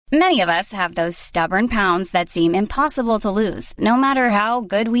Many of us have those stubborn pounds that seem impossible to lose, no matter how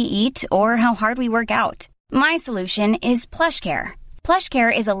good we eat or how hard we work out. My solution is PlushCare.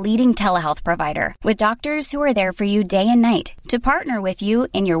 PlushCare is a leading telehealth provider with doctors who are there for you day and night to partner with you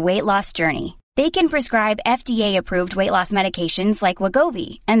in your weight loss journey. They can prescribe FDA-approved weight loss medications like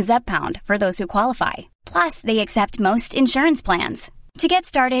Wegovy and Zepbound for those who qualify. Plus, they accept most insurance plans. To get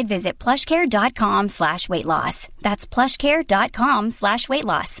started, visit plushcare.com/weightloss. That's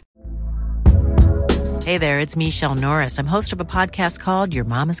plushcare.com/weightloss. Hey there, it's Michelle Norris. I'm host of a podcast called Your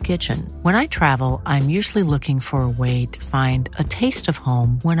Mama's Kitchen. When I travel, I'm usually looking for a way to find a taste of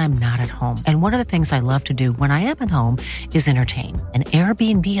home when I'm not at home. And one of the things I love to do when I am at home is entertain. And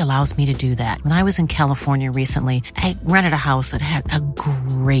Airbnb allows me to do that. When I was in California recently, I rented a house that had a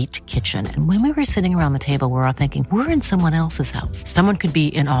great kitchen. And when we were sitting around the table, we were all thinking, we're in someone else's house. Someone could be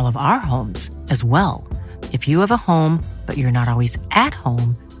in all of our homes as well. If you have a home, but you're not always at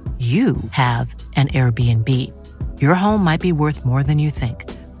home, you have an Airbnb. Your home might be worth more than you think.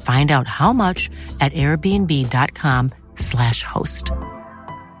 Find out how much at airbnb.com/host.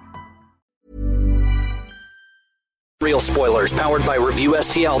 Real spoilers powered by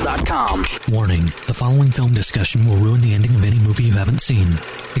ReviewSTL.com. Warning, the following film discussion will ruin the ending of any movie you haven't seen.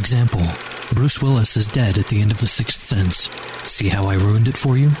 Example, Bruce Willis is dead at the end of The Sixth Sense. See how I ruined it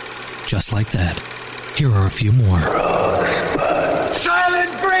for you? Just like that. Here are a few more.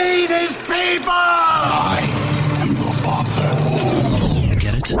 Silent breed is people! I am your father.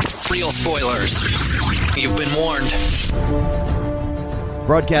 Get it? Real spoilers. You've been warned.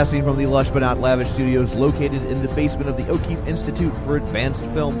 Broadcasting from the lush but not lavish studios located in the basement of the O'Keefe Institute for Advanced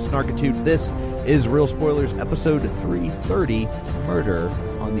Film Snarkitude, this is Real Spoilers, episode 330, Murder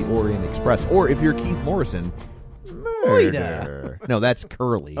on the Orient Express. Or if you're Keith Morrison, Murder. No, that's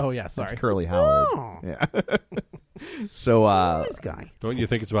Curly. Oh, yeah, sorry. That's Curly Howard. Oh. Yeah. So, this guy. Don't you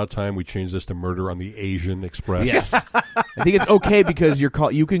think it's about time we change this to Murder on the Asian Express? Yes. I think it's okay because you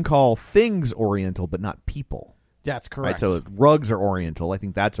can call things Oriental, but not people. That's correct. Right, so rugs are Oriental. I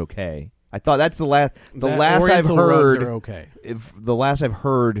think that's okay. I thought that's the last I've Oriental heard. Rugs are okay. The last I've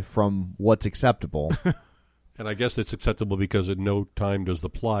heard from what's acceptable. And I guess it's acceptable because at no time does the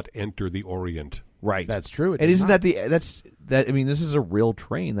plot enter the Orient. Right. That's true. And isn't that this is a real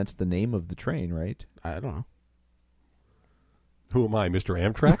train. That's the name of the train, right? I don't know. Who am I, Mr.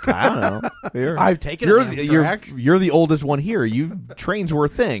 Amtrak? I don't know. I've taken Amtrak. You're the oldest one here. Trains were a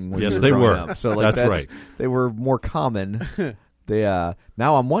thing. Yes, they were. Up. So like that's right. They were more common. Now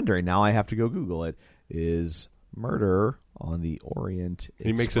I'm wondering. Now I have to go Google it. Is Murder on the Orient Express?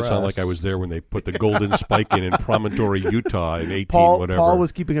 He makes it sound like I was there when they put the golden spike in Promontory, Utah in 18 whatever. Paul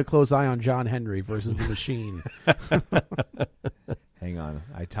was keeping a close eye on John Henry versus the Machine. Hang on.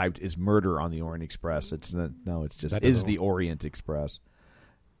 I typed, is Murder on the Orient Express. It's just, is the Orient Express.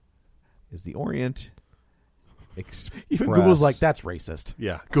 Is the Orient Express. Even Google's like, that's racist.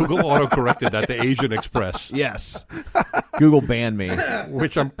 Yeah. Google auto-corrected that to Asian Express. Yes. Google banned me.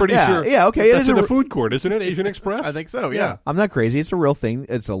 Which I'm pretty sure. Yeah, okay. That's in the food court, isn't it? Asian Express? I think so, yeah. I'm not crazy. It's a real thing.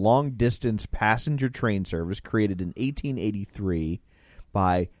 It's a long-distance passenger train service created in 1883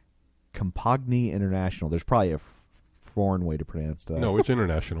 by Compagnie International. There's probably a foreign way to pronounce that. No, it's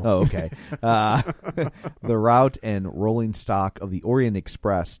international. Oh, okay. The route and rolling stock of the Orient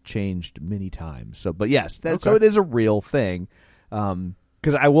Express changed many times. So it is a real thing.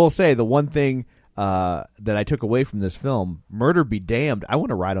 Because I will say the one thing that I took away from this film, murder be damned, I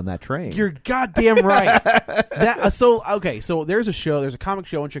want to ride on that train. You're goddamn right. So there's a comic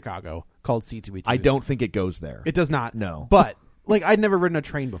show in Chicago called C2E2. I don't think it goes there. It does not. No. But like, I'd never ridden a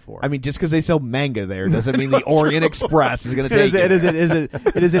train before. I mean, just because they sell manga there doesn't mean the Orient Express is going to take it.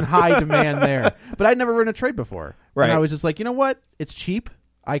 It is in high demand there. But I'd never ridden a train before. Right. And I was just like, you know what? It's cheap.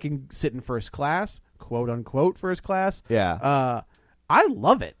 I can sit in first class, quote unquote first class. Yeah. I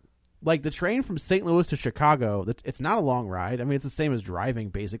love it. Like, the train from St. Louis to Chicago, it's not a long ride. I mean, it's the same as driving,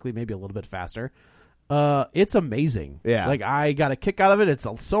 basically, maybe a little bit faster. It's amazing. Yeah. Like, I got a kick out of it. It's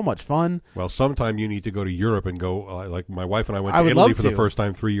so much fun. Well, sometime you need to go to Europe and go, like my wife and I went to Italy for the first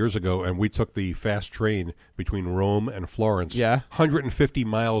time 3 years ago, and we took the fast train between Rome and Florence. Yeah. 150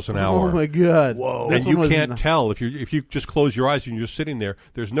 miles an hour. Oh, my God. Whoa. And you can't tell. If you just close your eyes and you're just sitting there,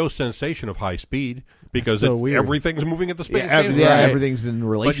 there's no sensation of high speed because everything's moving at the speed. Everything's in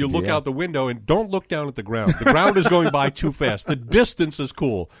relation. But you look out the window and don't look down at the ground. The ground is going by too fast. The distance is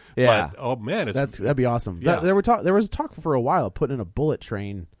cool. Yeah. But, oh, man. That'd be awesome. Yeah. There was talk for a while of putting in a bullet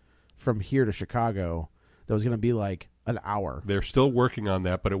train from here to Chicago that was going to be like an hour. They're still working on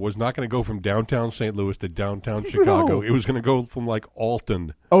that, but it was not going to go from downtown St. Louis to downtown Chicago. No. It was going to go from like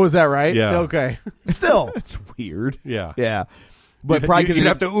Alton. Oh, is that right? Yeah. Okay. Still. It's weird. Yeah. Yeah. But probably you'd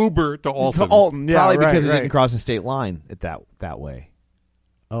have to Uber to Alton. Yeah, probably right, because it right. didn't cross the state line that way.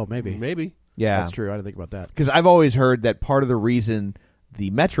 Oh, maybe. Yeah, That's true. I didn't think about that. Because I've always heard that part of the reason the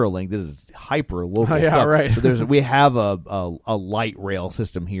Metrolink, this is hyper local yeah, stuff. right. So we have a light rail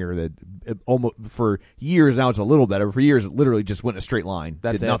system here that almost for years now it's a little better. For years it literally just went in a straight line.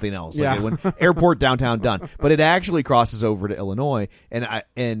 That's did it. nothing else. Yeah. Like it went airport downtown done. But it actually crosses over to Illinois. And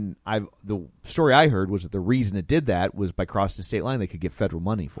the story I heard was that the reason it did that was by crossing the state line they could get federal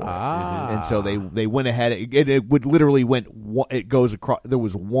money for it. And so they went ahead. It would literally it goes across. There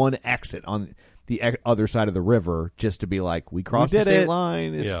was one exit on the other side of the river just to be like, we crossed the state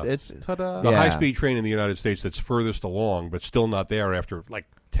line. It's ta-da. The high-speed train in the United States that's furthest along, but still not there after like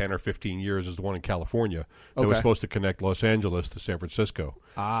 10 or 15 years, is the one in California that was supposed to connect Los Angeles to San Francisco.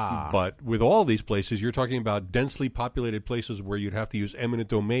 But with all these places, you're talking about densely populated places where you'd have to use eminent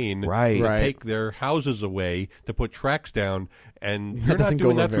domain to take their houses away to put tracks down, and you're not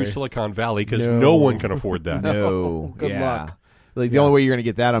doing that through Silicon Valley because no one can afford that. No. Good luck. Like the only way you're going to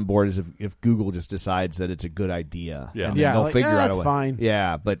get that on board is if Google just decides that it's a good idea. Yeah. And then they'll figure out a it's way. fine.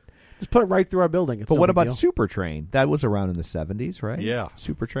 Yeah, but Just put it right through our building. But what about Supertrain? That was around in the 70s, right? Yeah.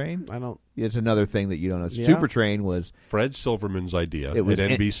 Supertrain? I don't. It's another thing that you don't know. Yeah. Supertrain was Fred Silverman's idea. It was at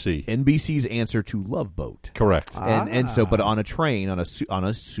NBC. NBC's answer to Love Boat. Correct. And so, but on a train, on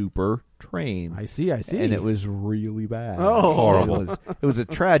a super train. I see. And it was really bad. Oh. Horrible. It was a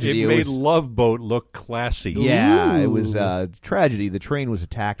tragedy. It made Love Boat look classy. Yeah, Ooh. it was a tragedy. The train was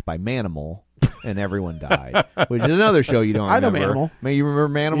attacked by Manimal, and everyone died. Which is another show you don't remember. I know Manimal. May you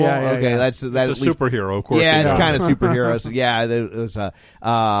remember Manimal? Yeah, okay, yeah. that's It's a superhero, of course. Yeah, it's kind of superheroes. Yeah, it was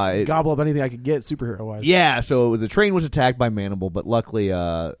gobble up anything I could get superhero wise. Yeah, so the train was attacked by Manimal, but luckily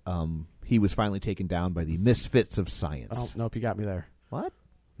he was finally taken down by the Misfits of Science. Oh, nope, you got me there. What?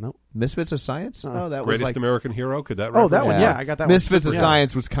 Nope. Misfits of Science? Oh, that was Greatest like American Hero. Could that? Oh, that reference? one. Yeah, I got that Misfits one. of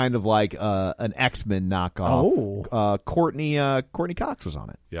Science was kind of like an X-Men knockoff. Oh. Courtney Cox was on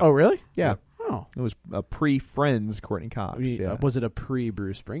it. Yeah. Oh, really? Yeah. Oh. It was a pre-Friends Courtney Cox. Yeah. Was it a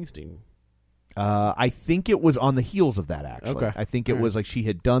pre-Bruce Springsteen? I think it was on the heels of that, actually. Okay. I think it was like she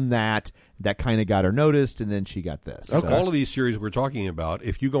had done that kind of got her noticed, and then she got this. Okay. All of these series we're talking about,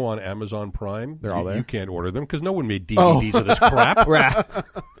 if you go on Amazon Prime, they're all there. You can't order them because no one made DVDs of this crap. Right.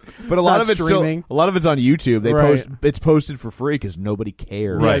 But a lot of it's streaming. a lot of it's on YouTube. They Right. it's posted for free because nobody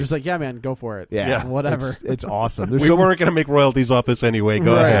cares. Yeah, just like, yeah, man, go for it. Yeah. Whatever. It's awesome. There's We so weren't going to make royalties off this anyway.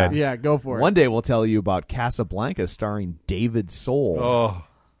 Go Right. ahead. Yeah, go for it. One day we'll tell you about Casablanca starring David Soul. Oh,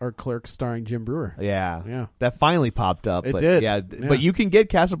 Or Clerks starring Jim Brewer. Yeah. Yeah. That finally popped up. It but did. Yeah, Yeah. but you can get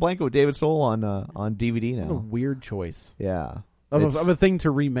Casablanca with David Soul on DVD What a now. weird choice Yeah. of a thing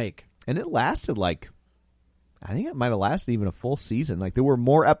to remake. And it lasted I think it might have lasted even a full season. Like there were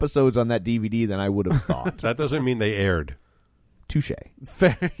more episodes on that DVD than I would have thought. that doesn't mean they aired. Touche.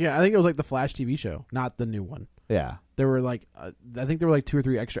 Fair. Yeah, I think it was like the Flash TV show, not the new one. Yeah. There were I think there were 2 or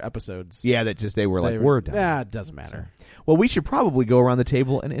 3 extra episodes. Yeah, that just they were we're done. Yeah, it doesn't matter. Well, we should probably go around the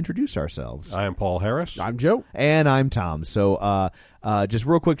table and introduce ourselves. I am Paul Harris. I'm Joe. And I'm Tom. So just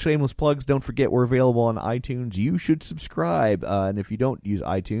real quick shameless plugs. Don't forget we're available on iTunes. You should subscribe. And if you don't use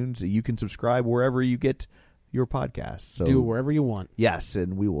iTunes, you can subscribe wherever you get your podcasts. So Do it wherever you want. yes,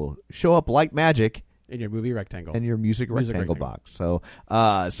 and we will show up like magic In your movie rectangle. in your music rectangle rectangle.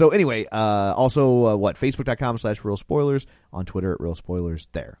 box. So anyway, also Facebook.com/Real Spoilers, on Twitter @Real Spoilers.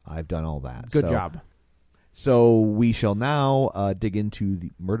 There, I've done all that. Good job. So we shall now dig into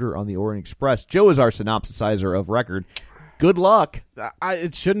the Murder on the Orient Express. Joe is our synopsisizer of record. Good luck.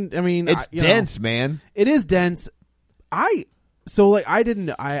 It shouldn't. I mean, It's dense, man. It is dense. I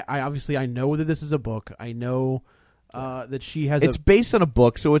obviously I know that this is a book. I know that she has. It's based on a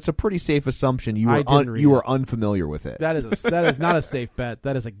book, so it's a pretty safe assumption you I didn't read you it. are unfamiliar with it. that is not a safe bet.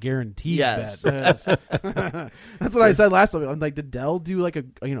 That is a guaranteed Yes. bet. That's what I said last time. I'm like, did Dell do like a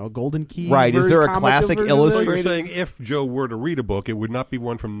Golden Key? Right, is there a comic classic version of this? So illustrated- you're saying if Joe were to read a book, it would not be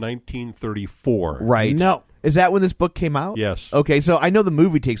one from 1934. Right. No. Is that when this book came out? Yes. Okay, so I know the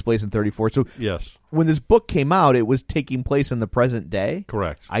movie takes place in 34. So Yes. when this book came out, it was taking place in the present day?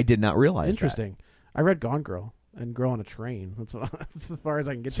 Correct. I did not realize Interesting. I read Gone Girl and Girl on a Train. That's as far as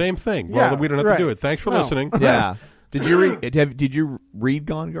I can get. Same thing. Yeah, Well, we don't have right. to do it. Thanks for No. listening. that. Yeah. Did you read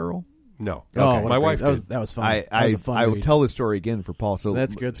Gone Girl? No. Oh, My wife that did. was fun. I That was a fun will read. tell the story again for Paul. So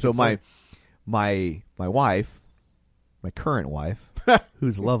That's good. So That's my good. my wife, my current wife,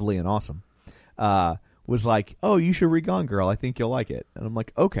 who's lovely and awesome, was like, "Oh, you should read Gone Girl. I think you'll like it." And I'm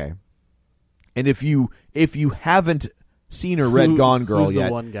like, "Okay." And if you haven't seen or read Gone Girl who's the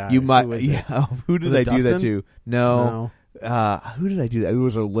yet, one guy? you might. Who is it? Yeah, who did Was I it do that Dustin? to? No. Who did I do that? It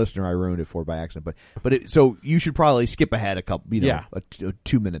was a listener I ruined it for by accident. So you should probably skip ahead a couple,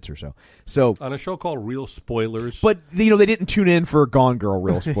 2 minutes or so. So on a show called Real Spoilers. But they didn't tune in for Gone Girl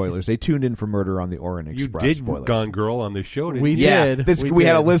Real Spoilers. They tuned in for Murder on the Orient Express. You did spoilers. Gone Girl on the show. Didn't We you? did. We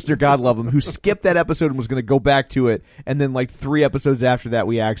had a listener, God love him, who skipped that episode and was going to go back to it, and then like 3 episodes after that,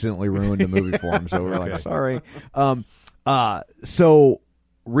 we accidentally ruined the movie for him. So we're like, sorry. So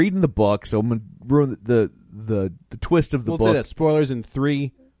reading the book, so I'm going to ruin the twist of the book. We'll say that. Spoilers in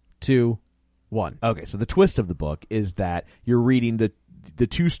 3, 2, 1. Okay, so the twist of the book is that you're reading the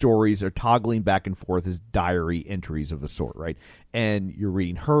 2 stories are toggling back and forth as diary entries of a sort, right? And you're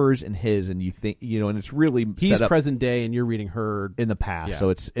reading hers and his, and you think, and it's really he's set up present day, and you're reading her in the past. Yeah. So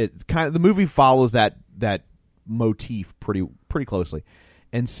it kind of, the movie follows that motif pretty closely,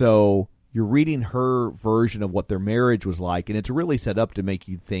 and so you're reading her version of what their marriage was like, and it's really set up to make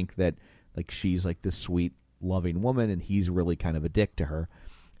you think that like she's like this sweet, loving woman, and he's really kind of a dick to her,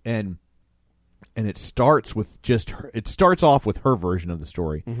 and it starts with just her. It starts off with her version of the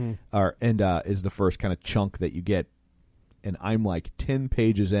story, is the first kind of chunk that you get, and I'm like 10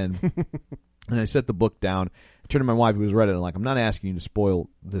 pages in, and I set the book down. I turned to my wife who was read it, and I'm like, I'm not asking you to spoil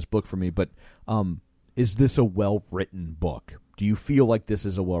this book for me, but is this a well-written book? Do you feel like this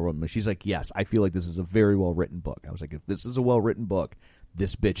is a well-written book? She's like, yes, I feel like this is a very well-written book. I was like, if this is a well-written book,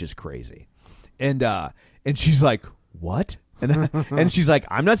 this bitch is crazy. And she's like, what? And she's like,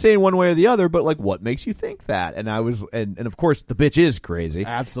 I'm not saying one way or the other, but like, what makes you think that? And I was, and of course, the bitch is crazy.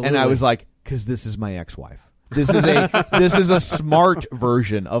 Absolutely. And I was like, because this is my ex-wife. This is a smart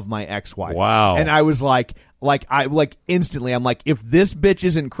version of my ex-wife. Wow. And I was like instantly, I'm like, if this bitch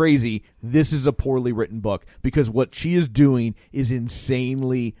isn't crazy, this is a poorly written book, because what she is doing is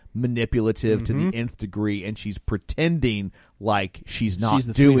insanely manipulative to the nth degree, and she's pretending like she's not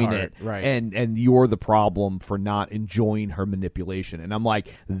doing it, right? And you're the problem for not enjoying her manipulation. And I'm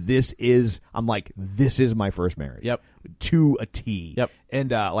like, this is my first marriage. Yep. To a T. Yep.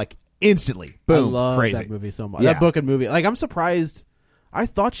 And instantly, boom, I love crazy. that movie so much. Yeah. That book and movie. Like, I'm surprised. I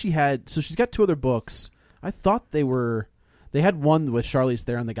thought she's got 2 other books. I thought they had one with Charlize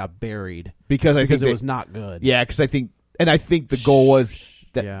Theron that got buried because it was not good. Yeah, because I think the goal was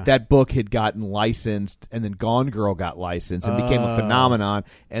that book had gotten licensed, and then Gone Girl got licensed and became a phenomenon,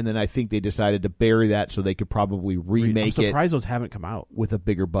 and then I think they decided to bury that so they could probably remake it. I'm surprised those haven't come out with a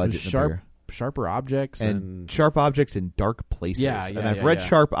bigger budget. Sharper Objects and Sharp Objects in Dark Places. Yeah, and I've read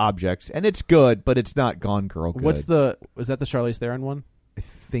Sharp Objects, and it's good, but it's not Gone Girl good. Was that the Charlize Theron one? I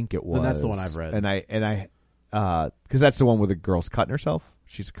think it was. Then that's the one I've read. And I because that's the one where the girl's cutting herself.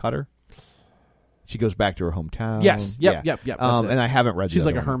 She's a cutter. She goes back to her hometown. Yes. Yep. And I haven't read. She's the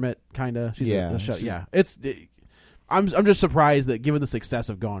like other a hermit, kind of. Yeah. I'm just surprised that given the success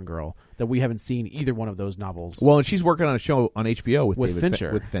of Gone Girl that we haven't seen either one of those novels. Well, and she's working on a show on HBO with David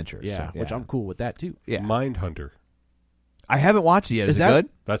Fincher. With Fincher, yeah, which I'm cool with that too. Yeah, Mindhunter. I haven't watched it yet. Is it good?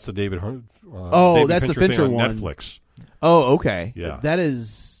 That's the David Hunter. That's the Fincher on one. Netflix. Oh, okay. Yeah, that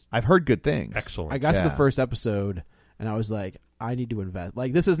is. I've heard good things. Excellent. I got to the first episode and I was like, I need to invest.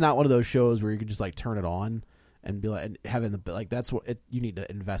 Like, this is not one of those shows where you can just like turn it on and be like, and having the like. That's what you need to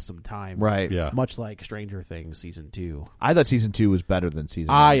invest some time, right? Yeah, much like Stranger Things season 2. I thought season 2 was better than season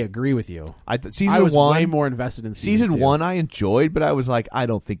 1. I agree with you. I was way more invested in season 2. 1. I enjoyed, but I was like, I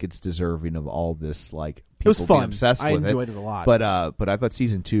don't think it's deserving of all this. Like, it was fun. Obsessed I with enjoyed it a lot. But I thought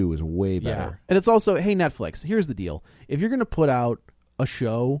season 2 was way better. Yeah. And it's also, hey Netflix, here's the deal: if you're going to put out a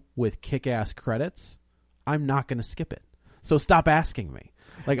show with kick-ass credits, I'm not going to skip it. So stop asking me.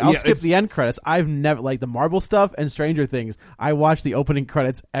 Like, I'll skip the end credits. I've never, like, the Marvel stuff and Stranger Things, I watch the opening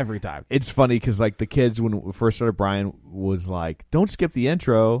credits every time. It's funny because, like, the kids, when we first started, Brian was like, don't skip the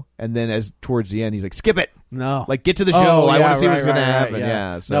intro. And then as towards the end, he's like, skip it. No. Like, get to the show. I want to see what's going to happen.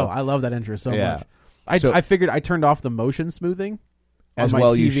 Yeah. So, no, I love that intro so much. I figured I turned off the motion smoothing as on my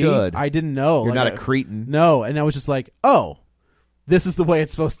well TV. You should. I didn't know. You're not a cretin. No. And I was just like, oh, this is the way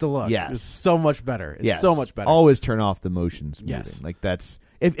it's supposed to look. Yes. It's so much better. It's so much better. Always turn off the motion smoothing. Yes. Like, that's...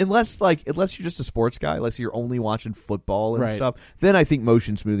 Unless you're just a sports guy, unless you're only watching football and stuff, then I think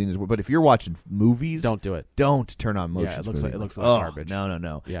motion smoothing is. But if you're watching movies, don't do it. Don't turn on motion smoothing. It looks like garbage.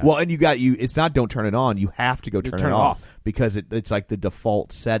 No. Yeah. Well, and it's not don't turn it on. You have to go turn it off because it's like the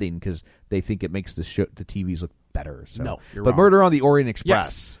default setting because they think it makes the TVs look better. So. No, you're but wrong. Murder on the Orient Express.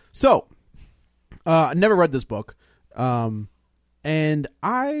 Yes. So, I never read this book, and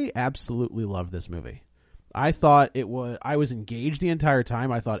I absolutely love this movie. I thought I was engaged the entire time.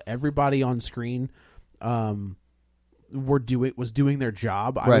 I thought everybody on screen was doing their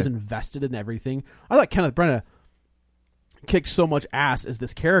job. I was invested in everything. I thought Kenneth Branagh kicked so much ass as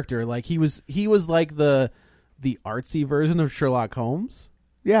this character. Like, he was like the the artsy version of Sherlock Holmes.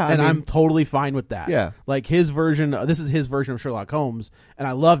 Yeah, and I'm totally fine with that. Yeah, like his version. This is his version of Sherlock Holmes, and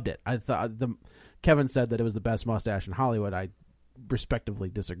I loved it. I thought Kevin said that it was the best mustache in Hollywood. I respectively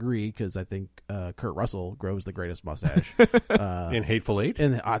disagree because I think Kurt Russell grows the greatest mustache in Hateful Eight.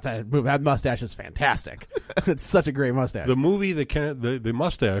 And I thought that mustache is fantastic. It's such a great mustache. The movie that the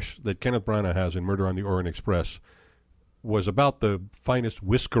mustache that Kenneth Branagh has in Murder on the Orient Express was about the finest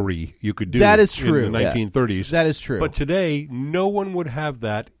whiskery you could do. That is true. In the 1930s. That is true. But today, no one would have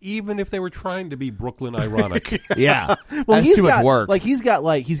that, even if they were trying to be Brooklyn ironic. Yeah. Well, that's too much work. Like he's got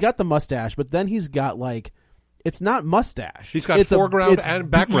the mustache, but then he's got like it's not mustache. He's got foreground and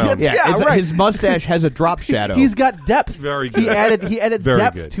background. Right. His mustache has a drop shadow. He's got depth. Very good. He added Very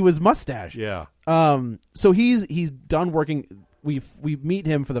depth good. to his mustache. Yeah. So he's done working. We meet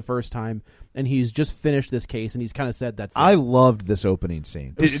him for the first time, and he's just finished this case, and he's kind of said that's it. I loved this opening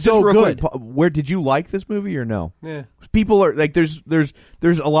scene. It was so good. Quick, where did you like this movie or no? Yeah. People are like, there's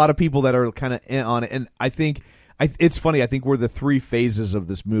a lot of people that are kind of on it, and I think it's funny. I think we're the three phases of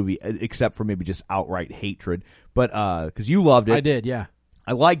this movie, except for maybe just outright hatred. But because you loved it, I did, yeah.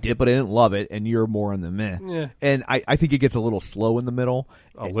 I liked it, but I didn't love it, and you're more on the meh. Yeah. And I think it gets a little slow in the middle.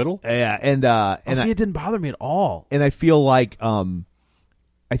 A little? Yeah. And it didn't bother me at all. And I feel like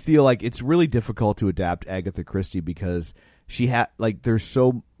it's really difficult to adapt Agatha Christie because she had there's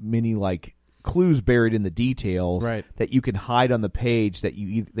so many clues buried in the details that you can hide on the page that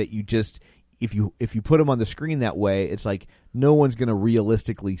you just if you put them on the screen that way, it's like no one's going to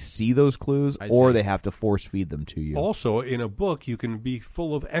realistically see those clues, or they have to force feed them to you. Also, in a book, you can be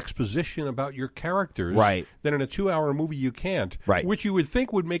full of exposition about your characters. Right. Then in a 2-hour movie, you can't. Right. Which you would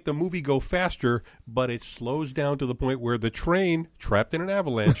think would make the movie go faster, but it slows down to the point where the train, trapped in an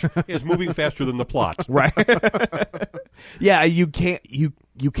avalanche, is moving faster than the plot. Right. Yeah, you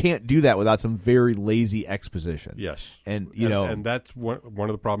can't do that without some very lazy exposition. Yes. And and that's one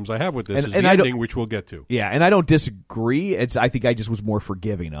of the problems I have with this is the I ending, which we'll get to. Yeah, and I don't disagree. I think I just was more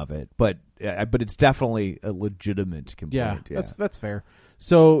forgiving of it, but it's definitely a legitimate complaint. Yeah, that's fair.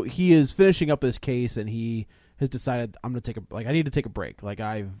 So he is finishing up his case, and he has decided I need to take a break. Like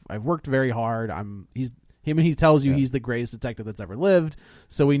I've worked very hard. He tells you he's the greatest detective that's ever lived.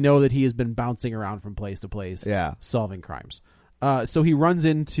 So we know that he has been bouncing around from place to place, solving crimes. So he runs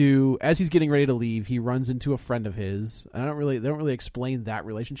into, as he's getting ready to leave, he runs into a friend of his. They don't really explain that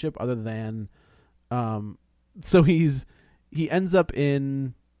relationship other than, so he ends up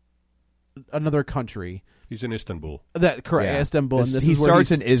in another country. He's in Istanbul. Correct, Istanbul. And he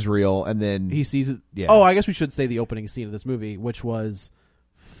starts in Israel, and then he sees it. Yeah. Oh, I guess we should say the opening scene of this movie, which was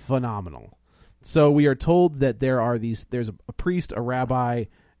phenomenal. So we are told that there's a priest, a rabbi,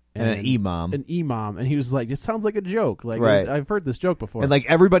 and an imam, and he was like, "It sounds like a joke. Like I've heard this joke before." And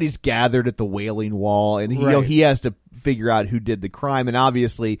everybody's gathered at the Wailing Wall, and he has to figure out who did the crime, and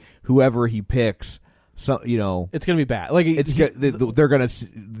obviously whoever he picks, it's going to be bad. They're going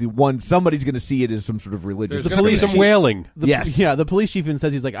to somebody's going to see it as some sort of religious. There's going to be some wailing. The police chief even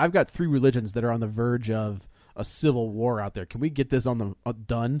says he's like, "I've got 3 religions that are on the verge of a civil war out there. Can we get this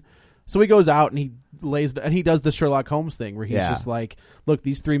done?" So he goes out and he does the Sherlock Holmes thing where he's just like, look,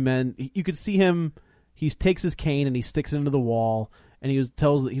 these 3 men, you could see him, he takes his cane and he sticks it into the wall, and he's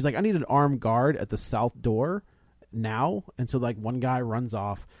like, I need an armed guard at the south door now. And so one guy runs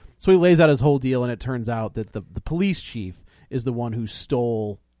off. So he lays out his whole deal, and it turns out that the police chief is the one who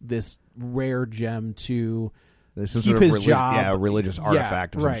stole this rare gem to keep his job. Yeah, a religious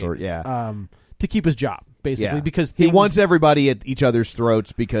artifact of some sort. Yeah. To keep his job, basically, because he wants everybody at each other's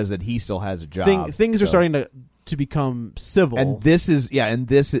throats because that he still has a job. Things are starting to become civil, and this is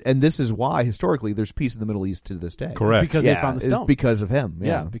why historically there's peace in the Middle East to this day. Correct, because they found the stone. It's because of him.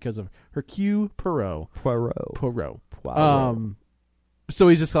 Yeah, because of Hercule Poirot. Poirot. So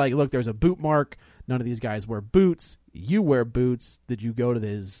he's just like, look, there's a boot mark. None of these guys wear boots. You wear boots. Did you go to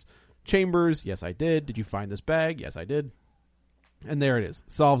his chambers? Yes, I did. Did you find this bag? Yes, I did. And there it is.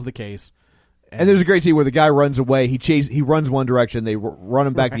 Solves the case. And there's a great scene where the guy runs away. He runs one direction, they run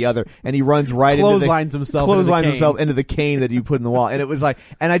him back the other, and he runs clotheslines himself into the cane that you put in the wall. And it was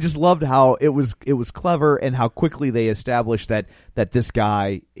and I just loved how it was clever and how quickly they established that this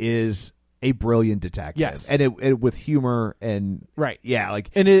guy is a brilliant detective. Yes, and it with humor and and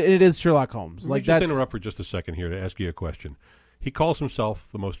it is Sherlock Holmes. Let me just interrupt for just a second here to ask you a question. He calls himself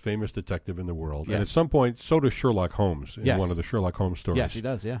the most famous detective in the world, and at some point, so does Sherlock Holmes in one of the Sherlock Holmes stories. Yes, he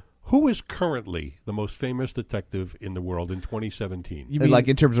does. Yeah. Who is currently the most famous detective in the world in 2017? You mean,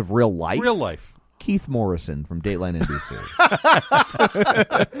 in terms of real life? Real life. Keith Morrison from Dateline NBC.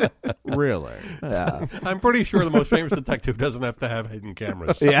 Really? Yeah. I'm pretty sure the most famous detective doesn't have to have hidden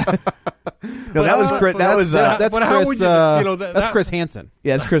cameras. Yeah. No, that was Chris. That's but Chris. how would you, that's Chris Hansen.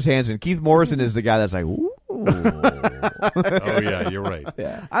 Yeah, it's Chris Hansen. Keith Morrison is the guy that's like, ooh. Oh yeah, you're right.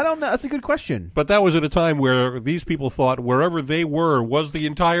 Yeah. I don't know. That's a good question. But that was at a time where these people thought wherever they were was the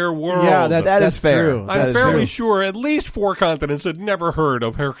entire world. Yeah, that is fair. True. I'm fairly sure at least 4 continents had never heard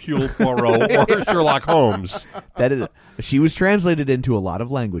of Hercule Poirot or Sherlock Holmes. That is, she was translated into a lot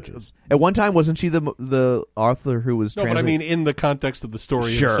of languages. At one time, wasn't she the author who was? No, but I mean in the context of the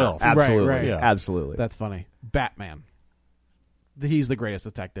story itself. Absolutely, Right. Yeah. Absolutely. That's funny. Batman. He's the greatest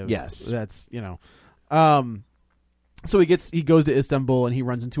detective. Yes. That's So he goes to Istanbul and he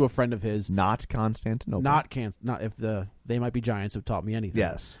runs into a friend of his. Not Constantinople. Not if They Might Be Giants have taught me anything.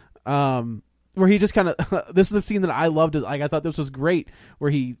 Yes. Where he just kind of this is the scene that I loved. Like I thought this was great.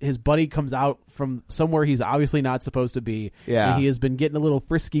 Where his buddy comes out from somewhere he's obviously not supposed to be. Yeah. And he has been getting a little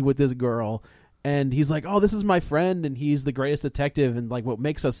frisky with this girl, and he's like, "Oh, this is my friend, and he's the greatest detective." And like, what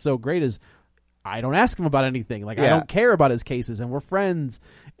makes us so great is I don't ask him about anything. Like I don't care about his cases, and we're friends.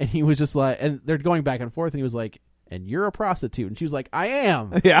 And he was just like, and they're going back and forth, and he was like, "And you're a prostitute," and she was like, "I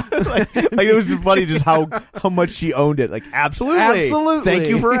am." Yeah, like it was just funny just how much she owned it. Like absolutely. Thank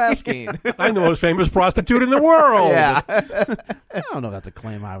you for asking. I'm the most famous prostitute in the world. Yeah, I don't know if that's a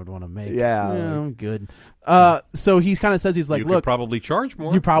claim I would want to make. Yeah, I'm good. So he kind of says, he's like, you "Look, could probably charge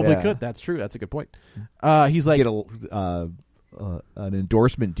more. You probably could. That's true. That's a good point." He's like, get an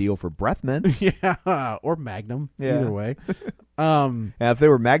endorsement deal for breath mints. Yeah, or Magnum. Yeah. Either way. And if they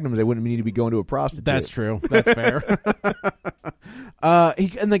were Magnums, they wouldn't need to be going to a prostitute. That's true. That's fair.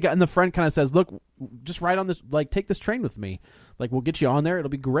 And the friend kind of says, "Look, just ride on this. Like, take this train with me. Like, we'll get you on there. It'll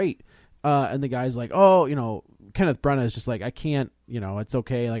be great." And the guy's like, "Oh, Kenneth Branagh is just like, I can't. It's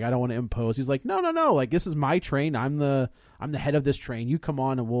okay. Like, I don't want to impose." He's like, "No. Like, this is my train. I'm the head of this train. You come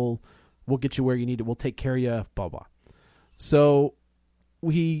on, and we'll get you where you need to. We'll take care of you. Blah blah." So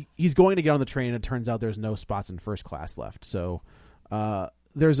he's going to get on the train, and it turns out there's no spots in first class left. So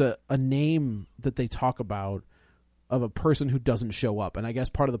there's a name that they talk about of a person who doesn't show up. And I guess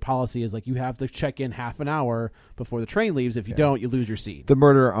part of the policy is like you have to check in half an hour before the train leaves. If you don't, you lose your seat. The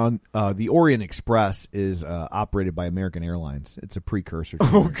murder on the Orient Express is operated by American Airlines. It's a precursor to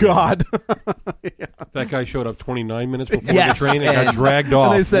American God. Yeah. That guy showed up 29 minutes before the train and got dragged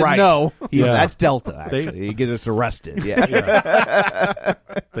off. And they said no. That's Delta, actually. He gets us arrested. Yeah.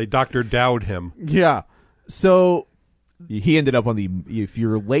 They Dr. Dowd him. Yeah. So he ended up on if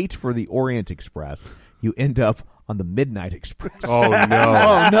you're late for the Orient Express, you end up on the Midnight Express. Oh, no.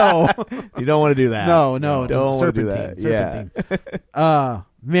 Oh, no. You don't want to do that. No. Don't Serpentine. want to do that. Serpentine. Yeah.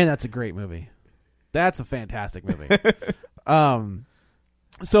 Man, that's a great movie. That's a fantastic movie.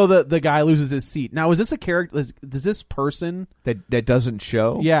 So the guy loses his seat. Now, is this a character? Does this person that doesn't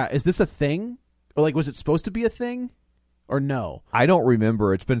show? Yeah. Is this a thing? Or like, was it supposed to be a thing? Or no? I don't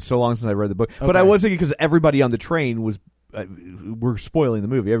remember. It's been so long since I read the book. Okay. But I was thinking because everybody on the train was. We're spoiling the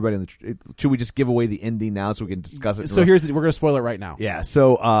movie. Everybody on the should we just give away the ending now so we can discuss it? So we're going to spoil it right now. Yeah.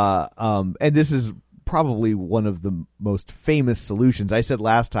 So and this is probably one of the most famous solutions. I said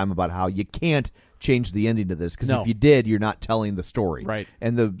last time about how you can't change the ending to this because if you did, you're not telling the story. Right.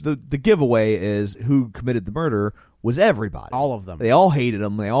 And the giveaway is who committed the murder was everybody. All of them. They all hated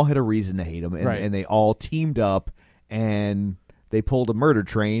him. They all had a reason to hate him, and they all teamed up and. They pulled a murder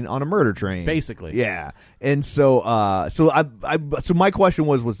train on a murder train, basically. Yeah, and so, so my question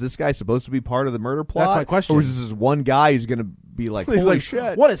was this guy supposed to be part of the murder plot? That's my question. Or was this one guy who's going to be like, holy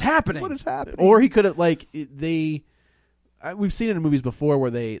shit, what is happening? What is happening? Or he could have we've seen it in movies before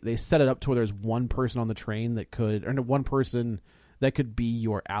where they set it up to where there's one person on the train or one person that could be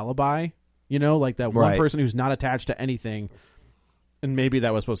your alibi. Like that one person who's not attached to anything. And maybe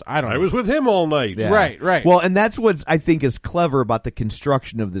that was supposed to, I don't know. I was with him all night. Yeah. Right. Well, and that's what I think is clever about the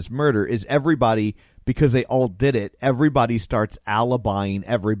construction of this murder is everybody, because they all did it, everybody starts alibying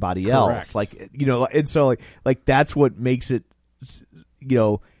everybody else. Like, and so like that's what makes it,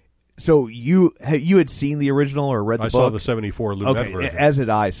 so you had seen the original or read the book? I saw the 74 Lumet version. As did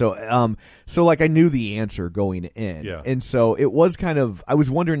I. So like I knew the answer going in. Yeah. And so it was I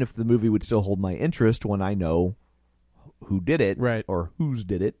was wondering if the movie would still hold my interest when I know who did it, right? Or whose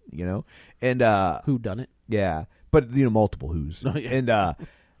did it, and who done it? Yeah, but multiple who's, oh, yeah.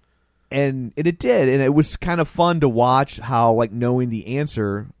 and it did, and it was kind of fun to watch how knowing the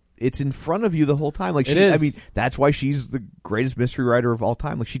answer, it's in front of you the whole time. It is. I mean, that's why she's the greatest mystery writer of all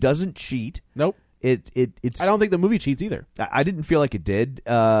time. Like she doesn't cheat. Nope. It's. I don't think the movie cheats either. I didn't feel like it did.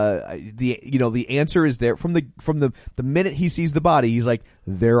 The answer is there from the minute he sees the body. He's like,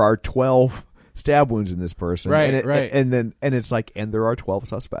 there are 12 stab wounds in this person, right? And it's like, and there are 12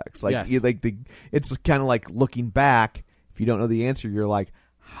 suspects. Like, yes. It's kind of like looking back. If you don't know the answer, you're like,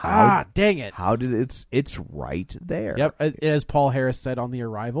 dang it! How did it's right there? Yep, as Paul Harris said on The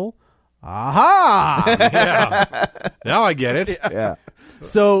Arrival. Aha! Yeah. Now I get it. Yeah.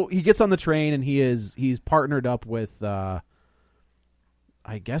 So he gets on the train and he's partnered up with I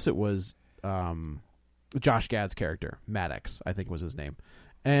guess it was Josh Gad's character, Maddox, I think was his name.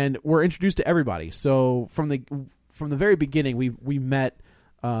 And we're introduced to everybody. So from the very beginning we met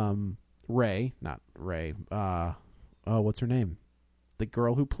Ray, not Ray. What's her name? The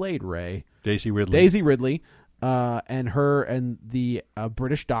girl who played Ray. Daisy Ridley. And her and the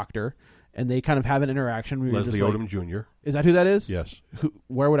British doctor, and they kind of have an interaction. Leslie Odom Jr. Is that who that is? Yes.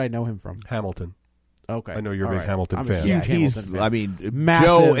 Where would I know him from? Hamilton. Okay. I know you're a big Hamilton I'm fan. a huge Hamilton fan. I mean, Massive.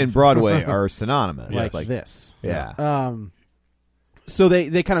 Joe and Broadway are synonymous. like this. Yeah. So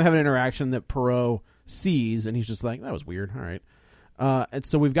they kind of have an interaction that Perot sees, and he's just like, that was weird. All right. And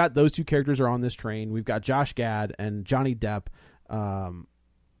so we've got those two characters are on this train. We've got Josh Gad and Johnny Depp,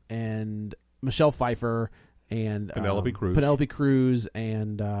 and Michelle Pfeiffer, and Penelope Cruz,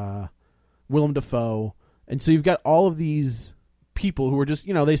 and Willem Dafoe. And so you've got all of these people who are just,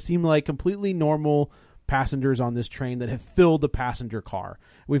 they seem like completely normal passengers on this train that have filled the passenger car.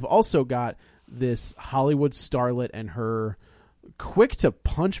 We've also got this Hollywood starlet and her quick to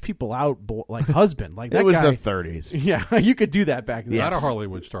punch people out husband. Like that it was guy, the 30s. Yeah, you could do that back then. Not a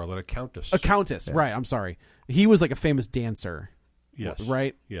Hollywood starlet, a countess. A countess, yeah. Right. I'm sorry. He was like a famous dancer. Yes.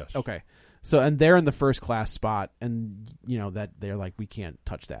 Right? Yes. Okay. So, and they're in the first class spot, and that they're like, we can't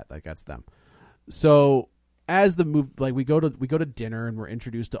touch that. Like that's them. So as the move, like we go to dinner, and we're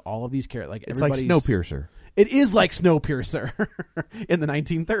introduced to all of these characters. Like it's like Snowpiercer. It is like Snowpiercer in the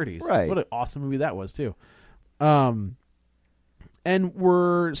 1930s. Right. What an awesome movie that was too. And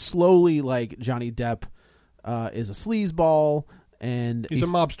we're slowly like Johnny Depp is a sleazeball. And he's a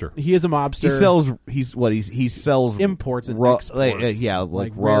mobster. He is a mobster. He sells imports and exports.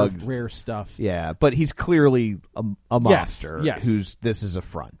 like rugs, rare stuff. Yeah, but he's clearly a mobster. Yes. This is a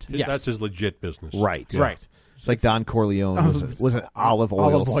front. Yes. That's his legit business. Right. Yeah. Right. It's like Don Corleone was an olive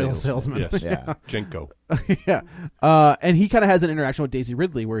oil salesman. Yes. Yeah. Jenko. Yeah. And he kind of has an interaction with Daisy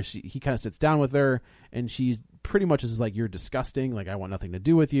Ridley where he kind of sits down with her, and she pretty much is like, "You're disgusting. Like I want nothing to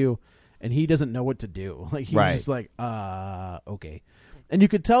do with you." And he doesn't know what to do. Like he's just like, okay. And you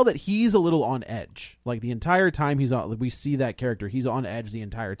could tell that he's a little on edge. Like the entire time we see that character, he's on edge the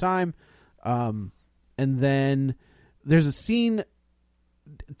entire time. And then there's a scene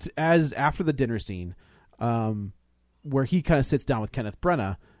after the dinner scene, where he kind of sits down with Kenneth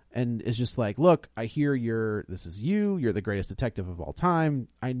Branagh and is just like, "Look, I hear you're the greatest detective of all time.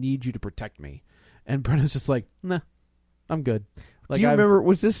 I need you to protect me." And Branagh's just like, "Nah, I'm good." Like, do you remember?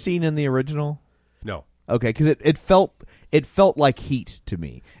 Was this scene in the original? No. Okay, because it felt like Heat to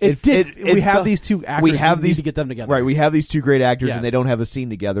me. It did. We have these two actors. We need to get them together. Right. We have these two great actors, Yes. and they don't have a scene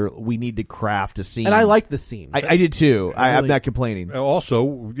together. We need to craft a scene. And I liked the scene. I did too. I'm not complaining.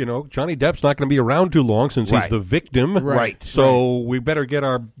 Also, Johnny Depp's not going to be around too long since he's the victim. Right. So we better get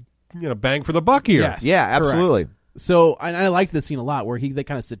our bang for the buck here. Yes. Yeah, absolutely. Correct. So I liked the scene a lot where they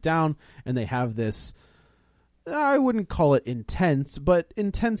kind of sit down and they have this. I wouldn't call it intense, but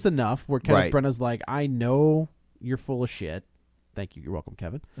intense enough where Kenneth Branagh's like, "I know you're full of shit. Thank you. You're welcome,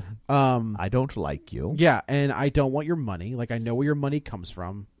 Kevin. I don't like you. Yeah, and I don't want your money. Like I know where your money comes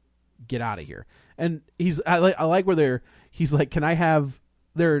from. Get out of here." And I like where he's like, "Can I have?"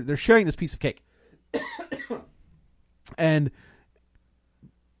 They're sharing this piece of cake, and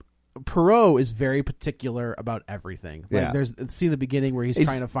Perot is very particular about everything. Like there's a scene in the beginning where he's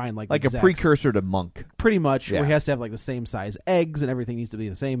trying to find like a precursor to Monk, pretty much, where he has to have like the same size eggs and everything needs to be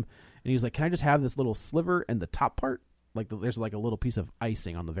the same. And he's like, "Can I just have this little sliver and the top part? Like there's like a little piece of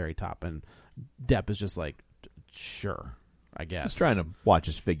icing on the very top." And Depp is just like, "Sure, I guess." He's trying to watch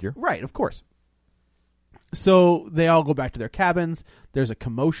his figure, right? Of course. So they all go back to their cabins. There's a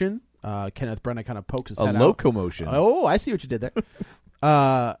commotion. Kenneth Branagh kind of pokes his head out. A locomotion. Oh, I see what you did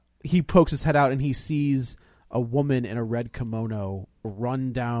there. He pokes his head out and he sees a woman in a red kimono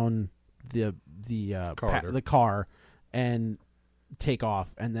run down the car and take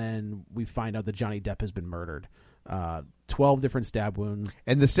off. And then we find out that Johnny Depp has been murdered. 12 different stab wounds.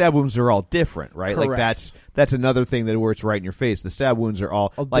 And the stab wounds are all different, right? Correct. Like that's another thing where it's right in your face. The stab wounds are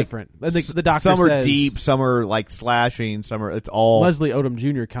all like different. The doctor some are says, deep, some are like slashing, it's all. Leslie Odom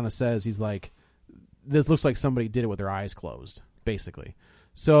Jr. kind of says, he's like, "This looks like somebody did it with their eyes closed," basically.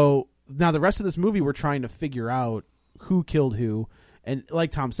 So now the rest of this movie, we're trying to figure out who killed who. And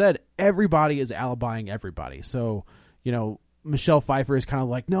like Tom said, everybody is alibying everybody. So, Michelle Pfeiffer is kind of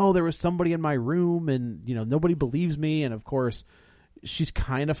like, no, there was somebody in my room, and nobody believes me. And of course, she's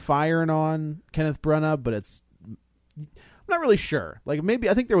kind of firing on Kenneth Branagh, but I'm not really sure. Like, maybe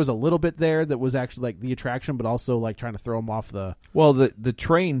I think there was a little bit there that was actually like the attraction, but also like trying to throw him off the. Well, the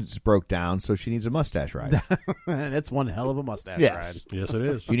trains broke down, so she needs a mustache ride, and it's one hell of a mustache yes. ride. Yes, it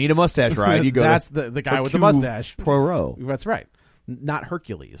is. You need a mustache ride. You go. That's the guy with the mustache. Poirot. That's right. Not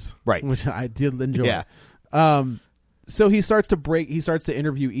Hercules, right? Which I did enjoy. Yeah. So he starts to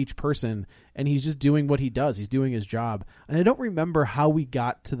interview each person, and he's just doing what he does. He's doing his job. And I don't remember how we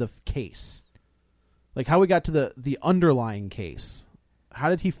got to the case. Like, how we got to the underlying case. How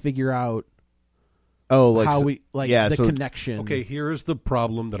did he figure out connection? Okay, here's the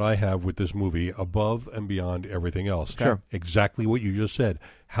problem that I have with this movie above and beyond everything else. Sure. Exactly what you just said.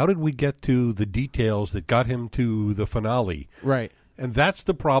 How did we get to the details that got him to the finale? Right. And that's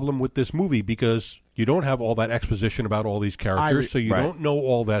the problem with this movie, because you don't have all that exposition about all these characters, so you don't know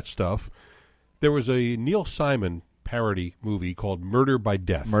all that stuff. There was a Neil Simon parody movie called Murder by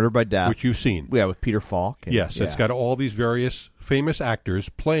Death. Murder by Death. Which you've seen. Yeah, with Peter Falk. Yes, it's got all these various famous actors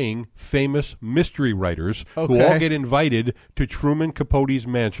playing famous mystery writers who all get invited to Truman Capote's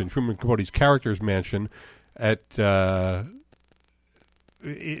mansion, Truman Capote's character's mansion at...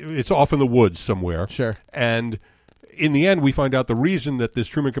 it's off in the woods somewhere. Sure. And in the end, we find out the reason that this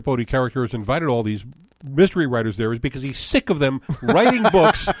Truman Capote character has invited all these mystery writers there is because he's sick of them writing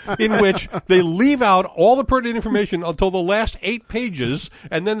books in which they leave out all the pertinent information until the last 8 pages,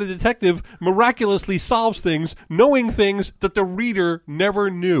 and then the detective miraculously solves things, knowing things that the reader never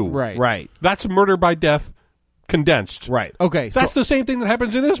knew. Right. That's Murder by Death condensed. Right. Okay. That's the same thing that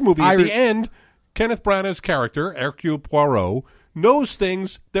happens in this movie. At the end, Kenneth Branagh's character, Hercule Poirot, knows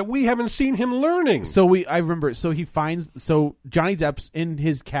things that we haven't seen him learning. I remember. So Johnny Depp's in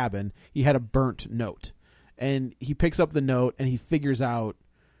his cabin. He had a burnt note, and he picks up the note and he figures out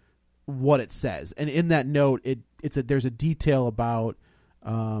what it says. And in that note, there's a detail about,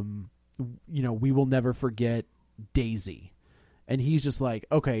 we will never forget Daisy, and he's just like,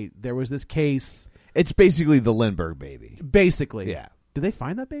 okay, there was this case. It's basically the Lindbergh baby. Basically, yeah. Did they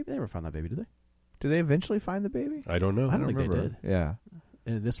find that baby? They never found that baby, did they? Did they eventually find the baby? I don't know. I don't think remember. they did. Yeah.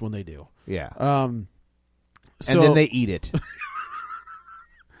 And this one they do. Yeah. And then they eat it.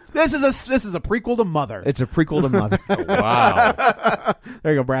 This is a prequel to Mother. It's a prequel to Mother. Wow.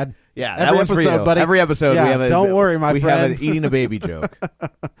 There you go, Brad. Yeah, every that one's episode, for you. buddy. Every episode, yeah, we have don't worry, my we friend. have an eating a baby joke.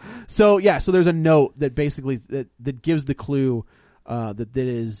 So there's a note that basically that gives the clue that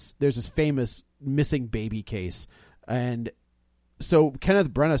there's this famous missing baby case, and so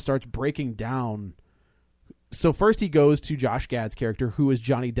Kenneth Branagh starts breaking down. So first he goes to Josh Gad's character, who is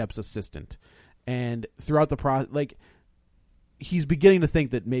Johnny Depp's assistant, and throughout the process, he's beginning to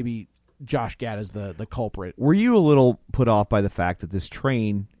think that maybe Josh Gad is the culprit. Were you a little put off by the fact that this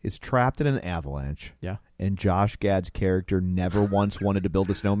train is trapped in an avalanche? Yeah. And Josh Gad's character never once wanted to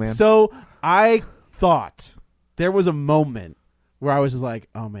build a snowman? So I thought there was a moment where I was just like,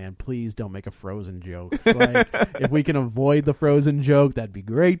 oh man, please don't make a Frozen joke. If we can avoid the Frozen joke, that'd be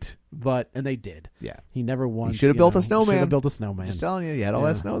great. And they did. Yeah. He never once. He should have built a snowman. Should have built a snowman. Just telling you had all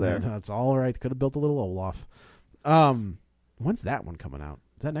that snow there. That's all right. Could have built a little Olaf. When's that one coming out?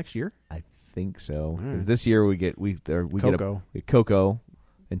 Is that next year? I think so. This year we get Coco. We get Coco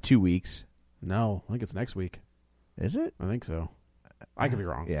in 2 weeks. No, I think it's next week. Is it? I think so. I could be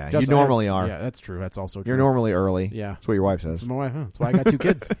wrong. Yeah, you normally are. Yeah, that's true. That's also true. You're normally early. Yeah, that's what your wife says. That's my wife. That's why I got 2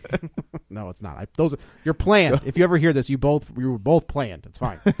 kids. No, it's not. You're planned. If you ever hear this, you were both planned. It's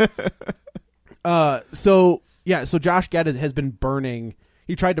fine. So Josh Gad has been burning.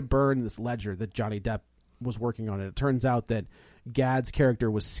 He tried to burn this ledger that Johnny Depp was working on, and it turns out that Gad's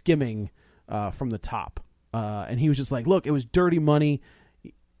character was skimming from the top, and he was just like, "Look, it was dirty money."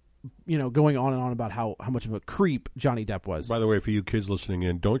 Going on and on about how much of a creep Johnny Depp was. By the way, for you kids listening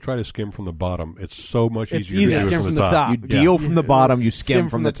in, don't try to skim from the bottom. It's so much It's easier to skim do from the top. You deal from the bottom, you skim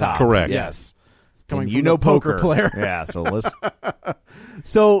from the top. Correct. Yes. Coming from the poker player. Yeah, so listen.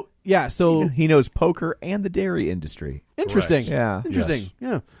 So he knows poker and the dairy industry. Interesting. Correct. Yeah. Interesting.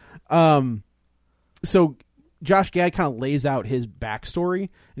 Yes. Yeah. So Josh Gad kind of lays out his backstory,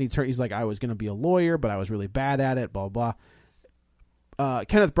 and he's like, I was going to be a lawyer, but I was really bad at it, blah, blah.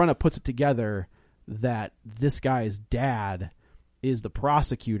 Kenneth Branagh puts it together that this guy's dad is the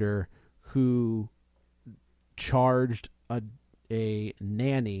prosecutor who charged a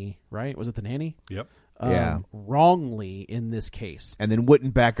nanny, right? Was it the nanny? Yep. Wrongly in this case. And then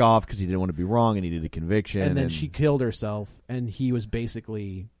wouldn't back off because he didn't want to be wrong and he needed a conviction. And then she killed herself, and he was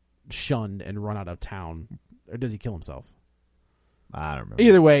basically shunned and run out of town. Or does he kill himself? I don't remember.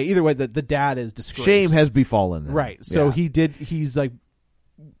 Either way, the dad is disgraced. Shame has befallen them. Right. So he's like,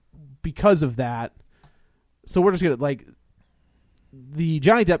 because of that. So we're just gonna like, the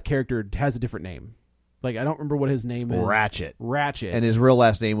Johnny Depp character has a different name. Like, I don't remember what his name is. Ratchet. And his real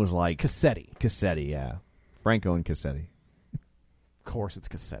last name was like Cassetti. Cassetti, yeah. Franco and Cassetti. Of course, it's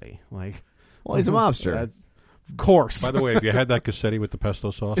Cassetti. Like, well, he's a mobster. Of course. By the way, if you had that Cassetti with the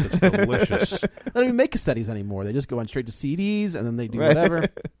pesto sauce, it's delicious. They don't even make Cassettis anymore. They just go on straight to CDs and then they do whatever.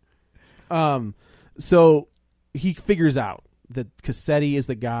 So he figures out that Cassetti is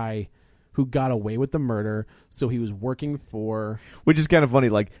the guy who got away with the murder. So he was working for, which is kind of funny.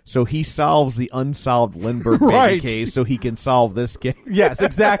 Like, so he solves the unsolved Lindbergh baby case, so he can solve this case. Yes,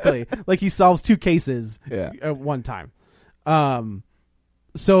 exactly. Like, he solves 2 cases at one time.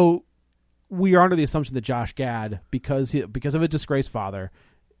 So we are under the assumption that Josh Gad, because of a disgraced father,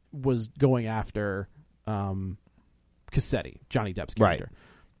 was going after Cassetti, Johnny Depp's character. Right.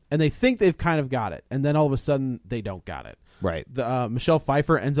 And they think they've kind of got it, and then all of a sudden they don't got it. Right. Michelle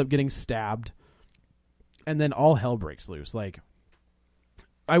Pfeiffer ends up getting stabbed, and then all hell breaks loose. Like,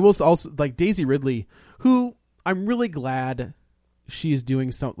 I will also, like, Daisy Ridley, who I'm really glad she's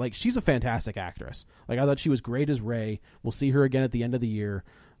doing some, like, she's a fantastic actress. Like, I thought she was great as Rey. We'll see her again at the end of the year.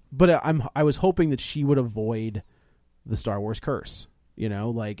 But I was hoping that she would avoid the Star Wars curse. You know,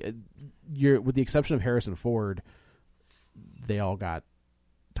 like, with the exception of Harrison Ford, they all got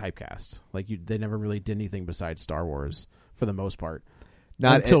typecast. Like, they never really did anything besides Star Wars for the most part.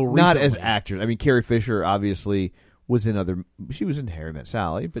 Not as actors. I mean, Carrie Fisher obviously was in she was in Harry Met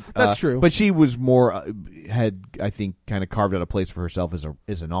Sally, but that's true. But she was more had, I think, kind of carved out a place for herself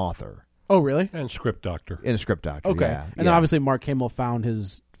as an author. Oh, really? And script doctor. Okay. Yeah. And then obviously Mark Hamill found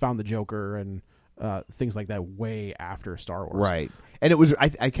the Joker and things like that way after Star Wars. Right. And it was,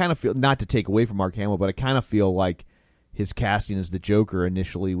 I kind of feel, not to take away from Mark Hamill, but I kind of feel like his casting as the Joker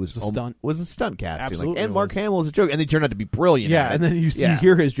initially was a stunt casting. Absolutely. Like, and Mark Hamill is a Joker, and they turned out to be brilliant. Yeah, and then you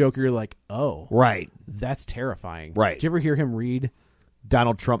hear his Joker, you're like, oh. Right. That's terrifying. Right. Did you ever hear him read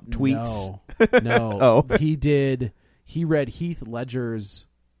Donald Trump tweets? No. Oh. He read Heath Ledger's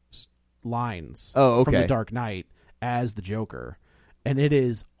lines from The Dark Knight as the Joker, and it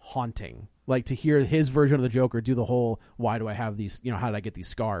is haunting. Like, to hear his version of the Joker do the whole, why do I have these, how did I get these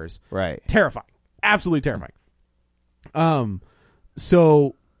scars? Right. Terrifying. Absolutely terrifying.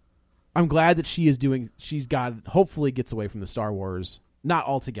 So I'm glad that hopefully gets away from the Star Wars. Not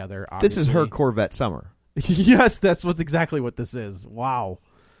altogether, obviously. This is her Corvette summer. Yes, that's exactly what this is. Wow.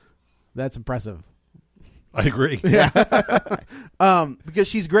 That's impressive. I agree. Yeah. Because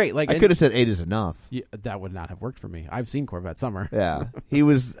she's great. Like, I could have said 8 is enough. Yeah, that would not have worked for me. I've seen Corvette Summer. Yeah. He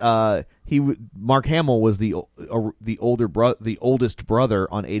was Mark Hamill was the oldest brother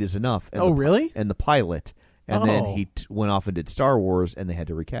on 8 is enough. And really? And the pilot. And then he went off and did Star Wars, and they had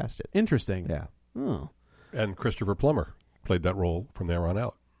to recast it. Interesting. Yeah. Oh. And Christopher Plummer played that role from there on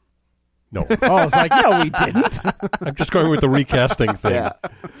out. No. Oh, I was like, no, we didn't. I'm just going with the recasting thing.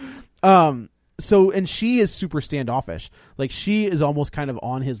 Yeah. So, and she is super standoffish. Like, she is almost kind of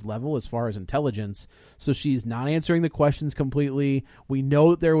on his level as far as intelligence. So she's not answering the questions completely. We know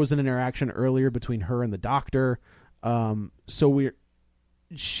that there was an interaction earlier between her and the doctor.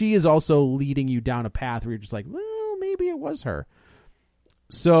 She is also leading you down a path where you're just like, well, maybe it was her.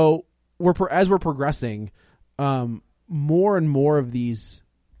 So as we're progressing, more and more of these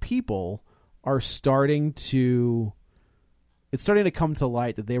people are starting to come to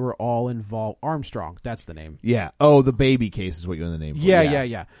light that they were all involved. Armstrong, that's the name. Yeah. Oh, the baby case is what you're in the name for.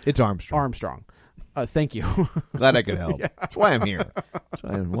 Yeah. It's Armstrong. Armstrong. Thank you. Glad I could help. Yeah. That's why I'm here. That's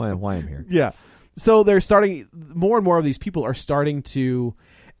why I'm here. Yeah. So they're starting. More and more of these people are starting to.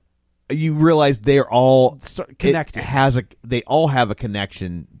 You realize they're all connected. They all have a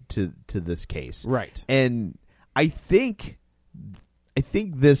connection to this case, right? And I think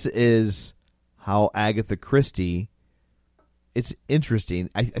this is how Agatha Christie. It's interesting.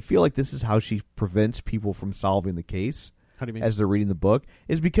 I feel like this is how she prevents people from solving the case. How do you mean? As they're reading the book,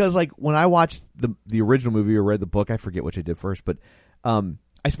 is because, like, when I watched the original movie or read the book, I forget which I did first, but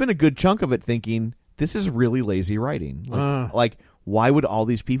I spent a good chunk of it thinking this is really lazy writing. Like, why would all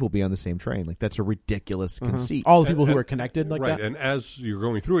these people be on the same train? Like, that's a ridiculous conceit. All the people who are connected like right, that? Right, and as you're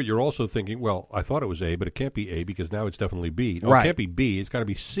going through it, you're also thinking, well, I thought it was A, but it can't be A because now it's definitely B. No, right. It can't be B. It's got to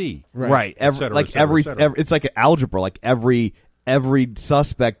be C. Right. Et cetera, et cetera. It's like an algebra. Like, every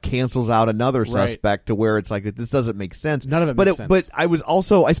suspect cancels out another suspect to where it's like, this doesn't make sense. None of it makes sense. But I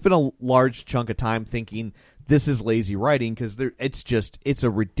spent a large chunk of time thinking this is lazy writing because it's a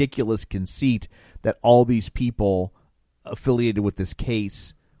ridiculous conceit that all these people affiliated with this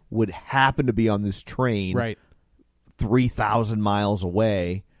case would happen to be on this train, right, 3,000 miles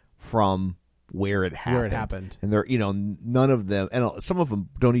away from where it happened. And they're, none of them, and some of them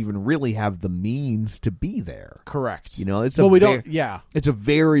don't even really have the means to be there. Correct. It's it's a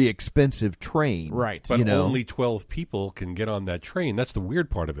very expensive train. Right. But only 12 people can get on that train. That's the weird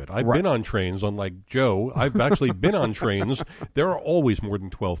part of it. I've been on trains, unlike Joe. I've actually been on trains. There are always more than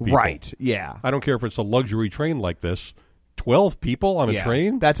 12 people. Right. Yeah. I don't care if it's a luxury train like this. 12 people on a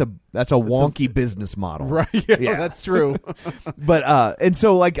train? That's a wonky business model. Right. Yeah, that's true. But and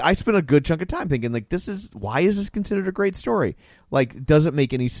so I spent a good chunk of time thinking why is this considered a great story? Does it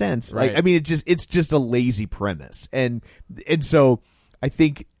make any sense? Right. It's just a lazy premise. And so I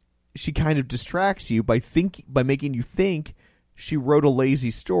think she kind of distracts you by making you think she wrote a lazy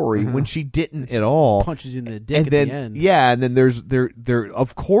story when she didn't at all. Punches you in the dick at the end. Yeah, and then there's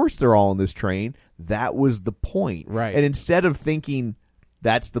of course they're all on this train. That was the point. Right. And instead of thinking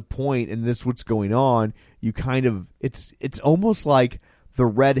that's the point and this what's going on, you kind of it's almost like the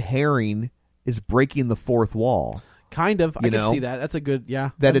red herring is breaking the fourth wall. Kind of. I can see that. That's a good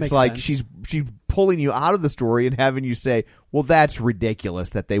that it's makes like sense. she's pulling you out of the story and having you say, well, that's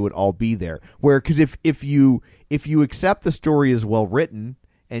ridiculous that they would all be there. Because if you accept the story as well written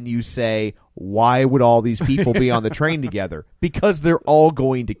and you say, why would all these people be on the train together? Because they're all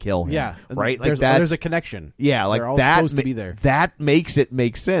going to kill him. Yeah. Right? There's a connection. Yeah, they're all supposed to be there. That makes it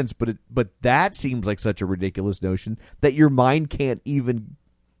make sense, but that seems like such a ridiculous notion that your mind can't even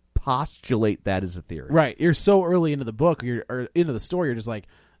postulate that as a theory. Right. You're so early into the book or into the story, you're just like,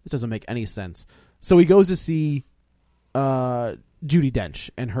 this doesn't make any sense. So he goes to see Judi Dench,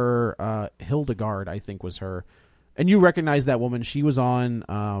 and her Hildegard, I think, was her. And you recognize that woman. She was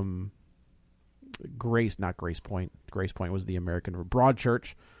on Grace Point. Grace Point was the American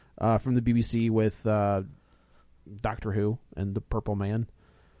Broadchurch from the BBC with Doctor Who and the Purple Man,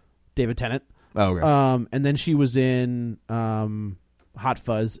 David Tennant. Oh, okay. And then she was in Hot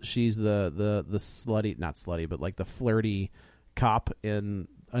Fuzz. She's the slutty, not slutty, but the flirty cop in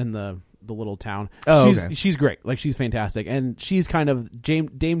the little town. Oh, she's great. She's fantastic, and she's kind of Dame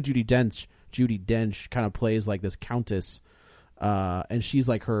Judi Dench. Judi Dench kind of plays this countess, and she's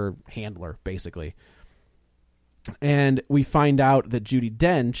her handler basically. And we find out that Judi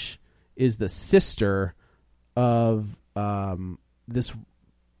Dench is the sister of this.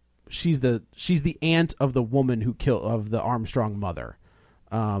 She's the aunt of the woman who killed the Armstrong mother.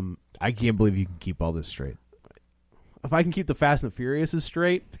 I can't believe you can keep all this straight. If I can keep the Fast and the Furious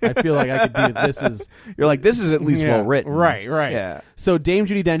straight, I feel like I could do this. This is at least well written. Right. Yeah. So Dame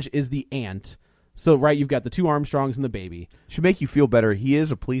Judi Dench is the aunt. So you've got the two Armstrongs and the baby. Should make you feel better. He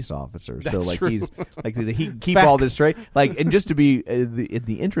is a police officer, That's so true. He's he can keep Facts. all this straight. And just to be in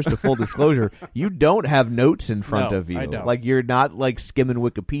the interest of full disclosure, you don't have notes in front of you. I don't. You're not skimming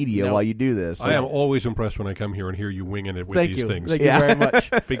Wikipedia while you do this. I am always impressed when I come here and hear you winging it with these things. Thank you very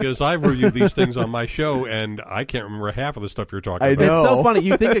much. Because I've reviewed these things on my show, and I can't remember half of the stuff you're talking about. It's so funny.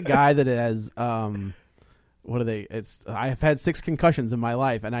 You think a guy that has what are they? I have had 6 concussions in my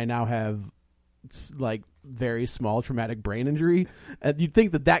life, and I now have very small traumatic brain injury, and you'd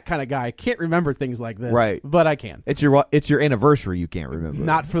think that kind of guy can't remember things like this, right? But I can. It's your anniversary. You can't remember.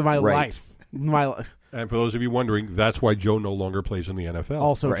 Not for my right. life. And for those of you wondering, that's why Joe no longer plays in the NFL.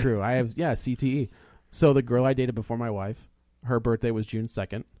 Also true. I have CTE. So the girl I dated before my wife, her birthday was June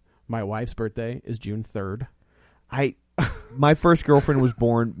 2nd. My wife's birthday is June 3rd. My first girlfriend was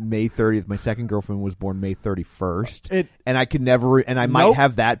born May 30th. My second girlfriend was born May 31st. And I could never, and I might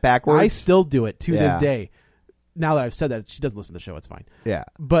have that backwards. I still do it to this day. Now that I've said that, she doesn't listen to the show. It's fine. Yeah.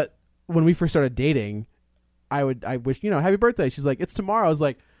 But when we first started dating, I wish, happy birthday. She's like, it's tomorrow. I was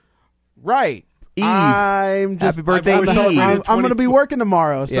like, right. Eve. I'm just happy birthday. I'm going to be working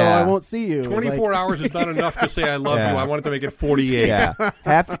tomorrow, so I won't see you. 24 hours is not enough to say I love you. I wanted to make it 48. Yeah.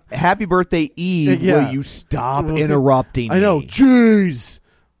 Happy birthday, Eve. Yeah. Will you stop interrupting me? I know. Jeez.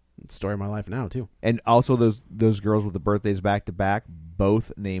 Story of my life now too. And also those girls with the birthdays back to back,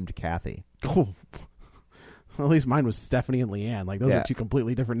 both named Kathy. Oh. Well, at least mine was Stephanie and Leanne. Those are 2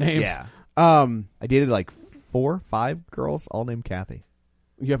 completely different names. Yeah. I dated 4, 5 girls, all named Kathy.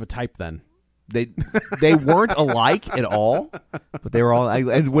 You have a type then. They weren't alike at all, but they were all.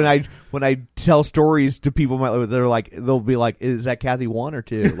 And when I tell stories to people, they'll be like, "Is that Kathy 1 or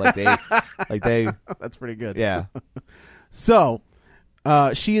 2?" They. That's pretty good. Yeah. So,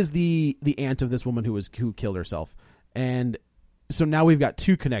 she is the aunt of this woman who killed herself, and so now we've got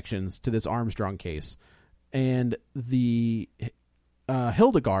 2 connections to this Armstrong case, and the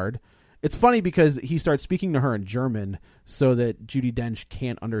Hildegard. It's funny because he starts speaking to her in German so that Judi Dench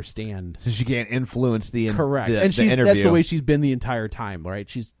can't understand. So she can't influence the correct, the and the interview. That's the way she's been the entire time, right?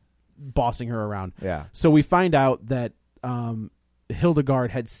 She's bossing her around. Yeah. So we find out that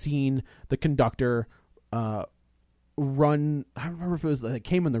Hildegard had seen the conductor run. I don't remember if it was like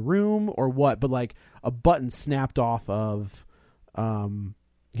came in the room or what, but like a button snapped off of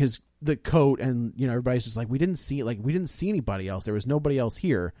the coat, and everybody's just like, we didn't see anybody else. There was nobody else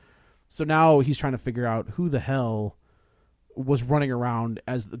here. So now he's trying to figure out who the hell was running around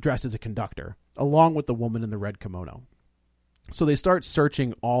dressed as a conductor, along with the woman in the red kimono. So they start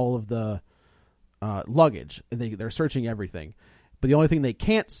searching all of the luggage. They're searching everything, but the only thing they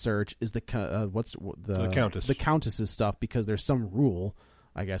can't search is the Countess. The Countess's stuff, because there's some rule,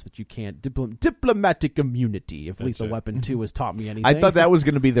 I guess, that you can't diplomatic immunity. If Lethal Weapon 2 has taught me anything, I thought that was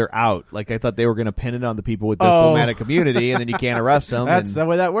going to be their out. Like I thought they were going to pin it on the people with diplomatic immunity, and then you can't arrest them. That's the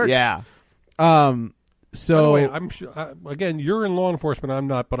way that works. Yeah. So by the way, again, you're in law enforcement. I'm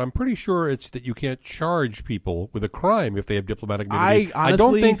not, but I'm pretty sure it's that you can't charge people with a crime if they have diplomatic immunity. I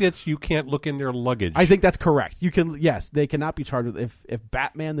don't think that's you can't look in their luggage. I think that's correct. You can, yes, they cannot be charged with. If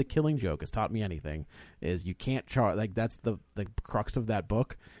Batman: The Killing Joke has taught me anything, is you can't charge. Like that's the crux of that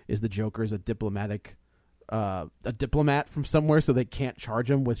book. Is the Joker is a diplomat from somewhere, so they can't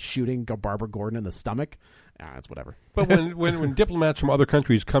charge him with shooting Barbara Gordon in the stomach. It's whatever. But when diplomats from other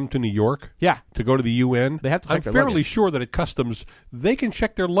countries come to New York, to go to the UN, they have to check I'm their fairly luggage. Sure that at customs they can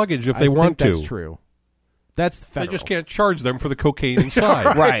check their luggage if they want to. That's true. That's federal. They just can't charge them for the cocaine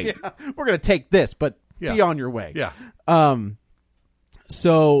inside. Right. Yeah. We're going to take this, but be on your way. Yeah.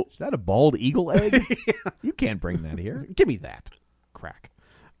 So is that a bald eagle egg? You can't bring that here. Give me that. Crack.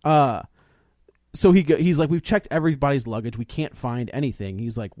 So he's like, we've checked everybody's luggage. We can't find anything.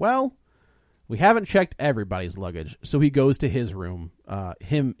 He's like, well, we haven't checked everybody's luggage. So he goes to his room,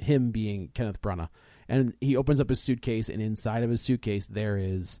 him being Kenneth Branagh, and he opens up his suitcase, and inside of his suitcase there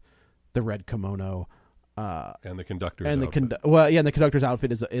is the red kimono, and the conductor's and outfit. And the conductor's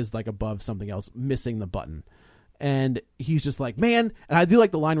outfit is like above something else, missing the button. And he's just like, man, and I do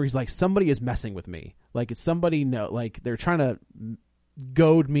like the line where he's like, somebody is messing with me. Like, it's somebody, like they're trying to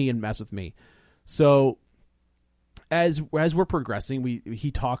goad me and mess with me. So as we're progressing,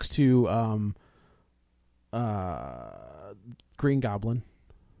 he talks to Green Goblin,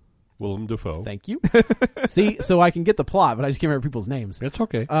 Willem Dafoe. Thank you. See, so I can get the plot, but I just can't remember people's names. It's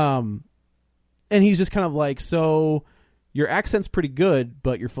okay. And he's just kind of like, so your accent's pretty good,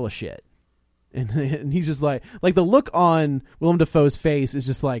 but you're full of shit. And he's just like the look on Willem Dafoe's face is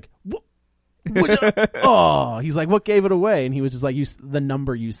just like, what? Oh, he's like, what gave it away? And he was just like, the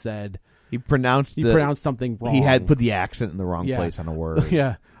number you said. He pronounced something wrong. He had put the accent in the wrong place on a word.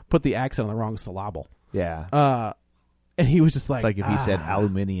 Yeah, put the accent on the wrong syllable. Yeah. And he was just like, it's like if he said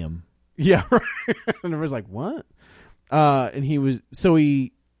aluminium. Yeah, right. And everyone's like, what? And he's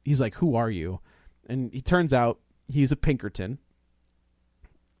like, who are you? And he turns out he's a Pinkerton.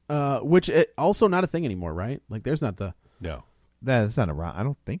 Which also not a thing anymore, right? Like, there's not the... No. That's not around. I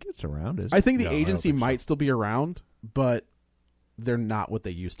don't think it's around, is it? I think the agency might still be around, but they're not what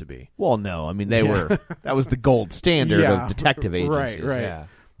they used to be. Well, no. I mean, they were... That was the gold standard of detective agencies. Right.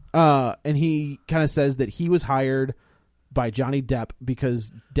 Yeah. And he kind of says that he was hired by Johnny Depp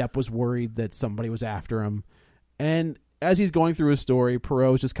because Depp was worried that somebody was after him. And as he's going through his story,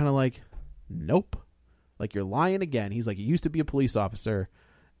 Poirot's just kind of like, nope. Like, you're lying again. He's like, you used to be a police officer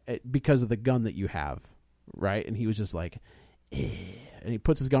because of the gun that you have, right? And he was just like, and he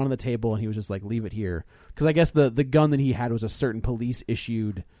puts his gun on the table, and he was just like, leave it here. Because I guess the gun that he had was a certain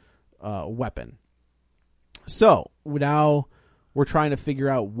police-issued weapon. So now we're trying to figure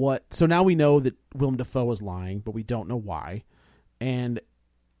out what... So now we know that Willem Dafoe was lying, but we don't know why. And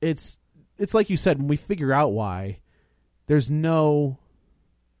it's like you said, when we figure out why, there's no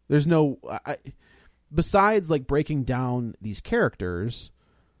besides like breaking down these characters,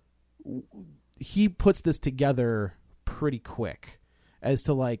 he puts this together pretty quick as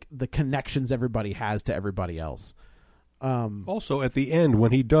to like the connections everybody has to everybody else. Also, at the end,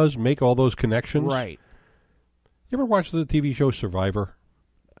 when he does make all those connections, right? You ever watch the TV show Survivor?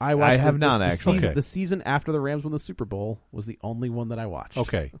 I have not actually. The season after the Rams won the Super Bowl was the only one that I watched.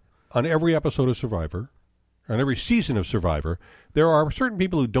 Okay, on every episode of Survivor, on every season of Survivor, there are certain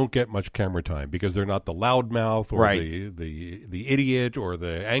people who don't get much camera time because they're not the loudmouth or the idiot or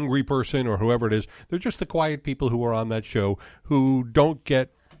the angry person or whoever it is. They're just the quiet people who are on that show who don't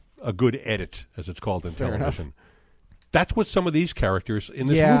get a good edit, as it's called in television. Enough. That's what some of these characters in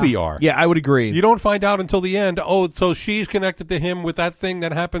this movie are. Yeah, I would agree. You don't find out until the end, so she's connected to him with that thing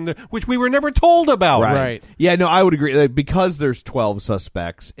that happened, which we were never told about. Right. Yeah, no, I would agree. Like, because there's 12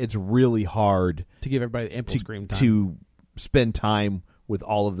 suspects, it's really hard to give everybody ample screen time. To spend time with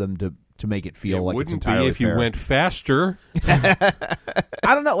all of them to make it feel like it's entirely fair. It wouldn't be if you went faster.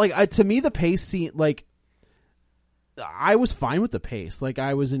 I don't know. like to me the pace scene, like I was fine with the pace. Like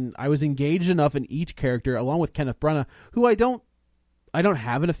I was engaged enough in each character, along with Kenneth Branagh, who I don't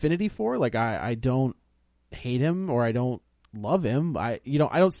have an affinity for. Like I don't hate him or I don't love him. I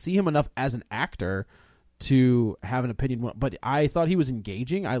don't see him enough as an actor to have an opinion. But I thought he was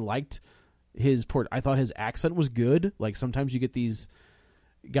engaging. I liked his port. I thought his accent was good. Like sometimes you get these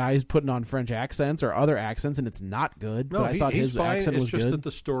guys putting on French accents or other accents, and it's not good. No, but I thought his accent was good. It's just that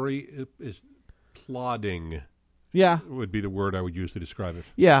the story is plodding. Yeah, would be the word I would use to describe it.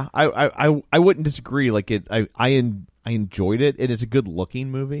 Yeah, I wouldn't disagree. Like I enjoyed it, and it's a good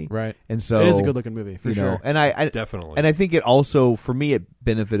looking movie, right? And so it is a good looking movie for sure. And I definitely, and I think it also for me it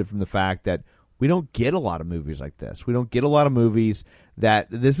benefited from the fact that we don't get a lot of movies like this. We don't get a lot of movies that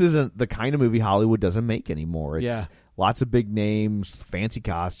this isn't the kind of movie Hollywood doesn't make anymore. It's lots of big names, fancy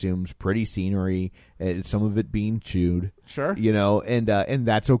costumes, pretty scenery, some of it being chewed. Sure, and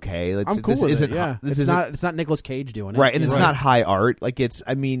that's okay. I'm cool with it. Yeah, it's not Nicolas Cage doing it, right? And it's not high art. Like it's,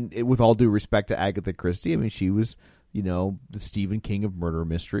 I mean, with all due respect to Agatha Christie, I mean, she was, the Stephen King of murder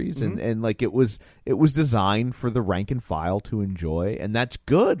mysteries, and like it was designed for the rank and file to enjoy, and that's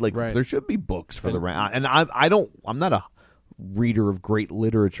good. Like there should be books for the rank, and I'm not a reader of great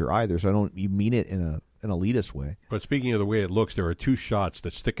literature either, so I don't mean it in an elitist way. But speaking of the way it looks, there are two shots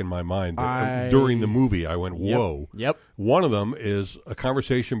that stick in my mind that, during the movie. I went, whoa. Yep. One of them is a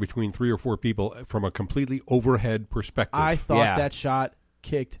conversation between 3 or 4 people from a completely overhead perspective. I thought that shot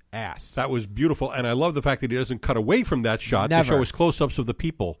kicked ass. That was beautiful, and I love the fact that he doesn't cut away from that shot to show us close-ups of the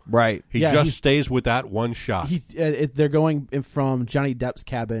people. Right. He just stays with that one shot. They're going from Johnny Depp's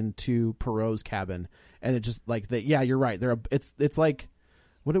cabin to Poirot's cabin, and it just like yeah, you're right. It's like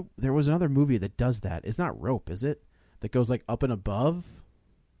there was another movie that does that. It's not Rope, is it? That goes like up and above.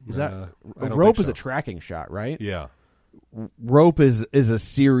 Is that Rope? Is a tracking shot, right? Yeah. Rope is a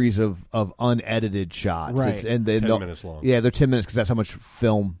series of unedited shots, right? And 10 minutes long. Yeah, they're 10 minutes because that's how much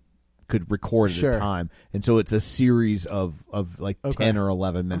film could record at a time, and so it's a series of like 10 or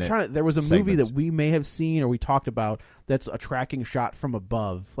 11 minutes. There was a movie that we may have seen or we talked about that's a tracking shot from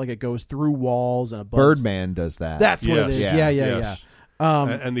above, like it goes through walls and above. Birdman does that. That's what it is. Yeah.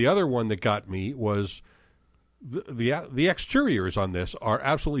 And the other one that got me was the exteriors on this are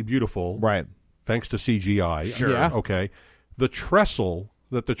absolutely beautiful, right? Thanks to CGI. Sure. Yeah. Okay. The trestle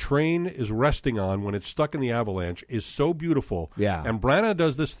that the train is resting on when it's stuck in the avalanche is so beautiful. Yeah. And Branagh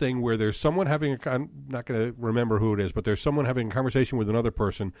does this thing where there's someone having I'm not going to remember who it is, but there's someone having a conversation with another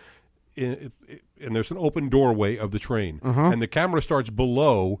person, and there's an open doorway of the train, and the camera starts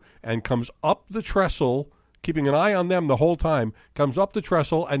below and comes up the trestle, keeping an eye on them the whole time, comes up the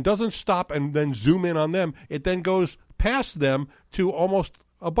trestle and doesn't stop and then zoom in on them. It then goes past them to almost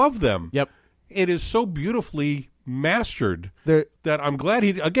above them. Yep. It is so beautifully mastered that I'm glad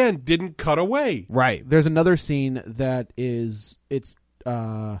he, again, didn't cut away. Right. There's another scene that it's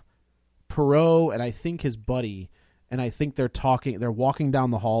Poirot and I think his buddy, and I think they're walking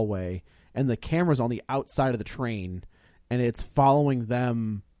down the hallway, and the camera's on the outside of the train, and it's following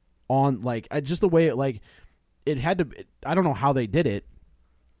them on, like, just the way it had to, I don't know how they did it,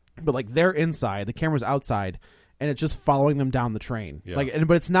 but like they're inside, the camera's outside, and it's just following them down the train. Yeah.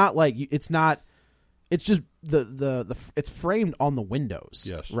 But it's not like it's just it's framed on the windows.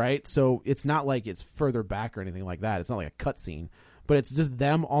 Yes. Right? So it's not like it's further back or anything like that. It's not like a cut scene, but it's just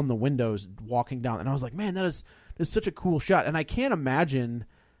them on the windows walking down. And I was like, man, that is such a cool shot. And I can't imagine,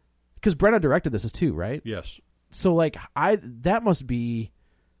 because Branagh directed this too, right? Yes. So like that must be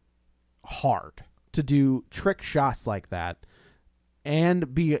hard to do trick shots like that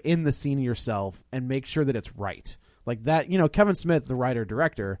and be in the scene yourself and make sure that it's right. Like that, Kevin Smith, the writer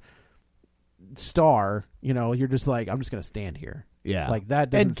director, star, you're just like, I'm just going to stand here. Yeah. Like that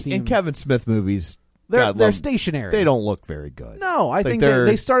doesn't seem... And Kevin Smith movies, they're stationary. They don't look very good. No, I think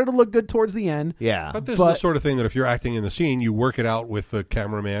they started to look good towards the end. Yeah. But this is the sort of thing that if you're acting in the scene, you work it out with the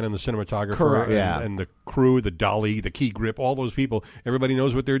cameraman and the cinematographer and the crew, the dolly, the key grip, all those people. Everybody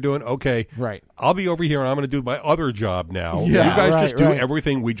knows what they're doing. Okay. Right. I'll be over here and I'm going to do my other job now. Yeah. You guys just do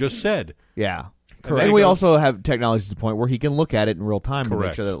everything we just said. Yeah. Correct. And we also have technology to the point where he can look at it in real time and make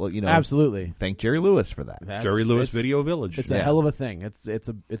Correct. sure that, Absolutely. Thank Jerry Lewis for that. Jerry Lewis Video Village. It's a hell of a thing.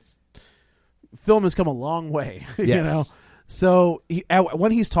 It's film has come a long way, Yes. So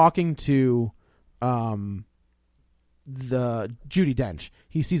when he's talking to the Judi Dench,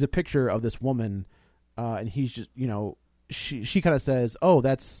 he sees a picture of this woman, and he's just she kind of says, "Oh,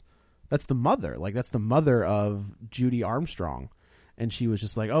 that's the mother. Like that's the mother of Judy Armstrong." And she was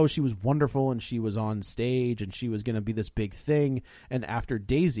just like, oh, she was wonderful, and she was on stage, and she was going to be this big thing. And after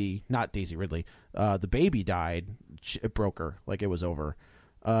not Daisy Ridley, the baby died, it broke her, like it was over.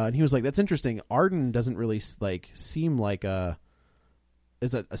 And he was like, "That's interesting. Arden doesn't really seem like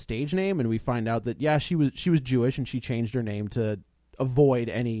is a stage name." And we find out that she was Jewish and she changed her name to avoid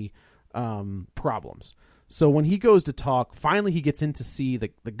any problems. So when he goes to talk, finally he gets in to see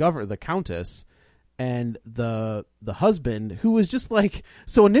the countess and the husband, who was just like.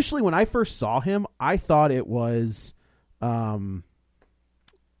 So initially when I first saw him, I thought it was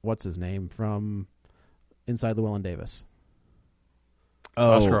what's his name from Inside Llewellyn Davis.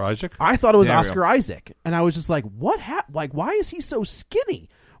 Oh. Oscar Isaac? I thought it was Oscar Isaac. And I was just like, what happened? Like, why is he so skinny?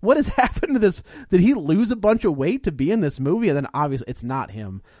 What has happened to this? Did he lose a bunch of weight to be in this movie? And then obviously it's not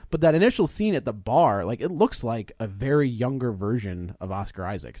him. But that initial scene at the bar, like, it looks like a very younger version of Oscar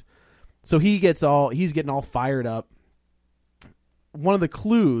Isaac. So he's getting all fired up. One of the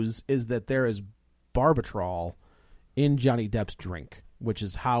clues is that there is barbiturate in Johnny Depp's drink, which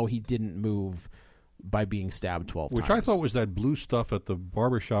is how he didn't move by being stabbed 12 times. Which I thought was that blue stuff at the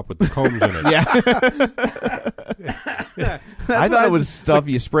barbershop with the combs in it. Yeah. I thought it was stuff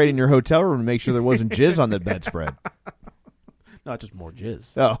you sprayed in your hotel room to make sure there wasn't jizz on the bedspread. Not just more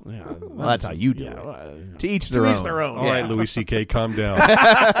jizz. Oh. Yeah, well, that's how you do it. To each their own. All right, Louis C.K., calm down.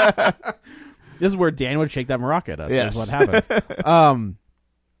 This is where Dan would shake that maraca at us. Yes. That's what happened.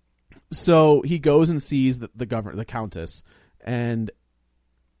 So he goes and sees the countess, and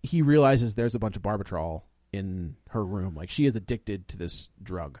he realizes there's a bunch of barbiturate in her room. Like, she is addicted to this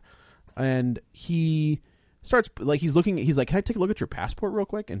drug. And he starts, like, he's like, "Can I take a look at your passport real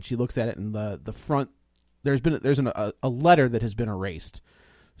quick?" And she looks at it, and the front, there's a letter that has been erased.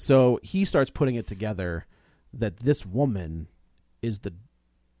 So he starts putting it together that this woman is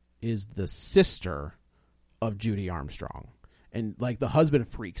the sister of Judy Armstrong. And, like, the husband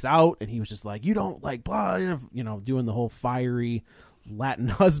freaks out, and he was just like, "You don't, like, blah," doing the whole fiery Latin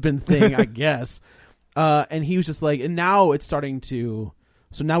husband thing, I guess. And he was just like, and now it's starting to,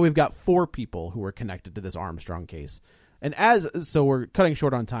 so now we've got 4 people who are connected to this Armstrong case. And so we're cutting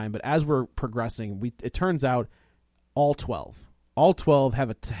short on time, but as we're progressing, it turns out all 12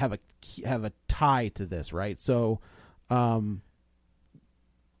 have a tie to this, right? So,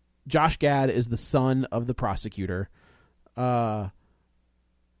 Josh Gad is the son of the prosecutor. Let's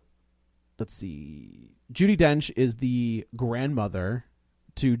see. Judi Dench is the grandmother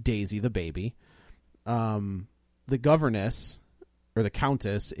to Daisy the baby. The governess, or the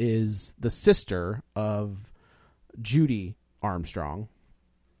countess, is the sister of Judy Armstrong.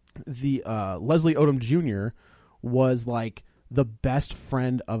 The Leslie Odom Jr. was like the best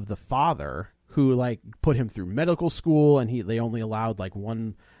friend of the father, who like put him through medical school, and they only allowed like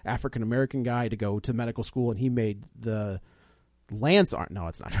one African American guy to go to medical school, and he made the Lance Arm. No,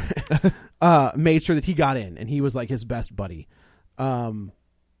 it's not. Made sure that he got in, and he was like his best buddy.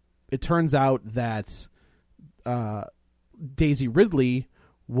 It turns out that Daisy Ridley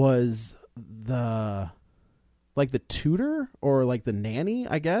was the tutor or like the nanny,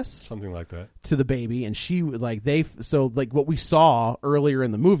 I guess, something like that, to the baby, and she like what we saw earlier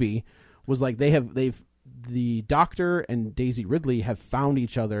in the movie was like the doctor and Daisy Ridley have found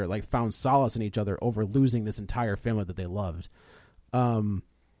each other, like found solace in each other over losing this entire family that they loved.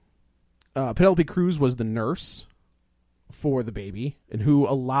 Penelope Cruz was the nurse for the baby, and who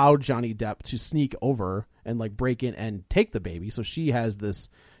allowed Johnny Depp to sneak over and like break in and take the baby. So she has this,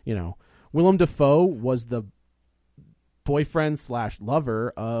 Willem Dafoe was the boyfriend /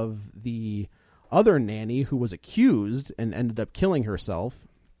 lover of the other nanny who was accused and ended up killing herself.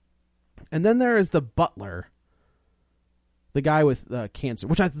 And then there is the butler, the guy with cancer,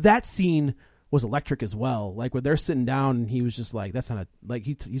 which that scene was electric as well. Like when they're sitting down, and he was just like, "That's not a like."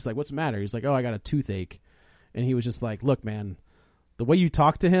 He's like, "What's the matter?" He's like, "Oh, I got a toothache," and he was just like, "Look, man, the way you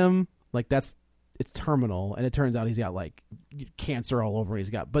talk to him, like it's terminal." And it turns out he's got like cancer all over.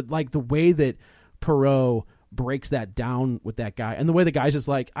 But like the way that Perot breaks that down with that guy, and the way the guy's just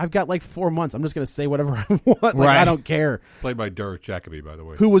like, "I've got like 4 months. I'm just going to say whatever I want. Like, right. I don't care." Played by Derek Jacobi, by the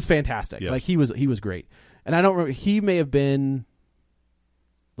way, who was fantastic. Yes. Like he was great. And I don't remember. He may have been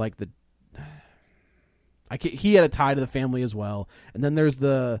like he had a tie to the family as well. And then there's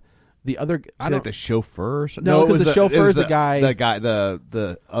the other. I don't like the chauffeur. Or something? No, because the chauffeur is the guy.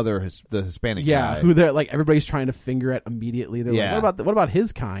 The Hispanic guy. Yeah, who they're like everybody's trying to finger at immediately. They're like, what about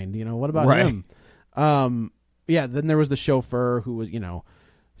his kind? What about him? Yeah, then there was the chauffeur who was,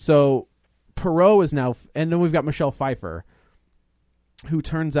 So Perot is now, and then we've got Michelle Pfeiffer, who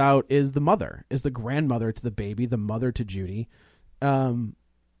turns out is the grandmother to the baby, the mother to Judy,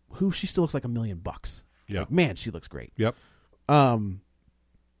 who she still looks like $1 million. Yeah, like, man, she looks great. Yep.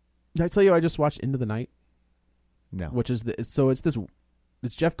 Did I tell you I just watched Into the Night? No. Which is it's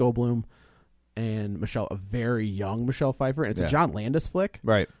Jeff Goldblum, and a very young Michelle Pfeiffer, and it's a John Landis flick.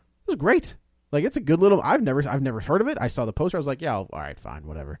 Right. It was great. Like, it's a good little. I've never heard of it. I saw the poster. I was like, yeah, all right, fine,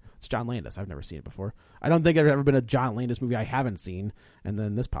 whatever. It's John Landis. I've never seen it before. I don't think there's ever been a John Landis movie I haven't seen. And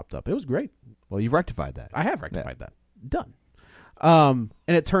then this popped up. It was great. Well, you've rectified that. I have rectified that. Done. And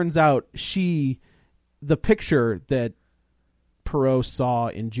it turns out the picture that Poirot saw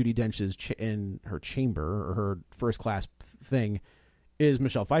in Judi Dench's in her chamber or her first class thing is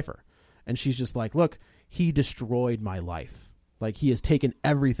Michelle Pfeiffer, and she's just like, look, he destroyed my life. Like, he has taken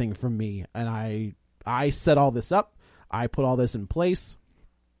everything from me, and I set all this up. I put all this in place.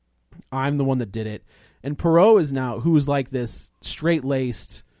 I'm the one that did it. And Poirot is now, who's like this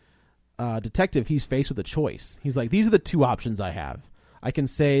straight-laced detective, he's faced with a choice. He's like, these are the two options I have. I can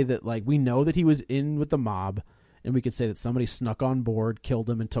say that, like, we know that he was in with the mob, and we could say that somebody snuck on board, killed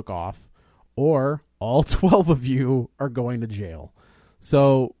him, and took off. Or all 12 of you are going to jail.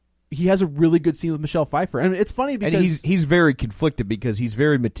 So he has a really good scene with Michelle Pfeiffer, and it's funny because and he's very conflicted because he's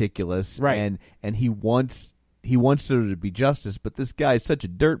very meticulous, right? And he wants there to be justice, but this guy's such a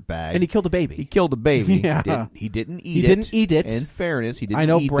dirtbag, and he killed a baby. He killed a baby. Yeah. He didn't eat it. In fairness, he didn't. I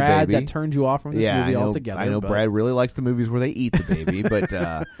know, eat Brad, the baby. that turned you off from this movie altogether. I know Brad really likes the movies where they eat the baby, but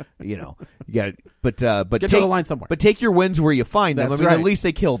you got but get to the line somewhere. But take your wins where you find them. I mean, right. at least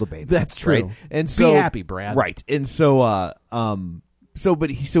they killed a baby. That's true. Right? And so be happy, Brad. Right. And so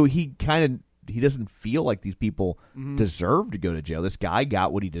he kind of. He doesn't feel like these people deserve to go to jail. This guy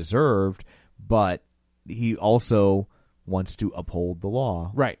got what he deserved, but he also wants to uphold the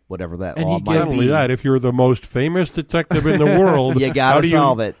law, right? Whatever that and law might be. Not only that, if you're the most famous detective in the world, you gotta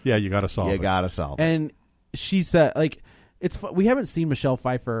solve it. Yeah, you gotta solve it. You gotta solve it. And she said, like, we haven't seen Michelle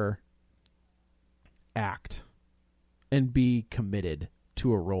Pfeiffer act and be committed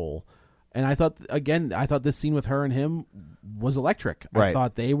to a role. And I thought this scene with her and him was electric. Right. I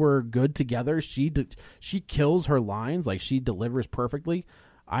thought they were good together. She kills her lines, like, she delivers perfectly.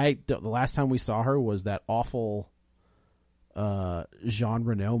 The last time we saw her was that awful Jean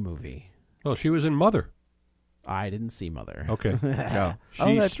Reno movie. Well, she was in Mother. I didn't see Mother. Okay. No.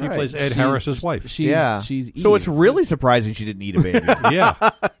 That's she right. plays Ed Harris's wife. She's so it's really surprising she didn't eat a baby. Yeah.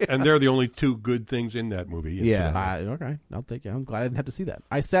 And they're the only two good things in that movie. Yeah. Okay. I'll take it. I'm glad I didn't have to see that.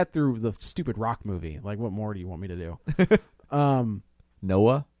 I sat through the stupid Rock movie. Like, what more do you want me to do?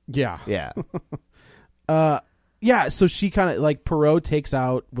 Noah? Yeah. Yeah. Yeah, so she kind of, like, Poirot takes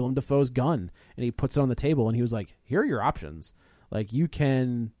out Willem Dafoe's gun, and he puts it on the table, and he was like, here are your options. Like,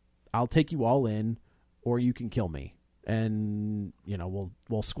 I'll take you all in, or you can kill me, and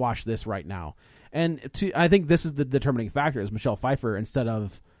we'll squash this right now. And I think this is the determining factor is Michelle Pfeiffer, instead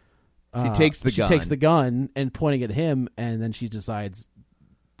of she takes the gun and pointing at him, and then she decides,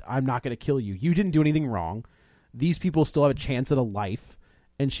 I'm not going to kill you. You didn't do anything wrong. These people still have a chance at a life,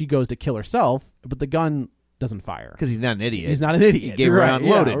 and she goes to kill herself, but the gun doesn't fire because he's not an idiot. He's not an idiot. He gave her an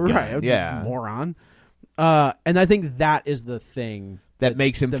unloaded gun. Right? Yeah, moron. And I think that is the thing that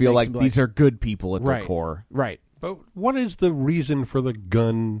makes him feel like these are good people at their core. Right. But what is the reason for the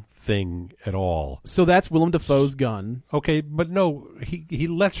gun thing at all? So that's Willem Dafoe's gun. Okay, but no, he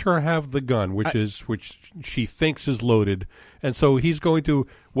lets her have the gun, which she thinks is loaded, and so he's going to.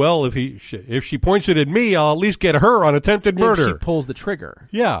 Well, if she points it at me, I'll at least get her on attempted murder. If she pulls the trigger.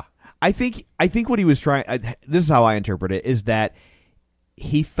 Yeah. I think what he was trying. This is how I interpret it: is that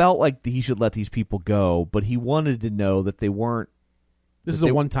he felt like he should let these people go, but he wanted to know that they weren't. This is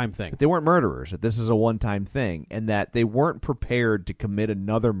a one-time thing. They weren't murderers. That this is a one-time thing, and that they weren't prepared to commit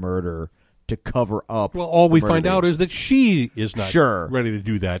another murder to cover up. Well, all we find out is that she is not ready to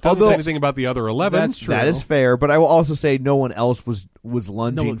do that. Doesn't say anything about the other 11. That's true. That is fair, but I will also say no one else was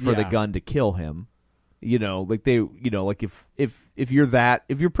lunging for the gun to kill him. Like if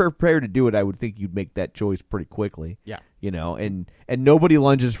you're prepared to do it, I would think you'd make that choice pretty quickly. Yeah. And nobody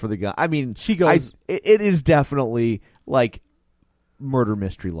lunges for the gun. I mean, she goes. It is definitely like murder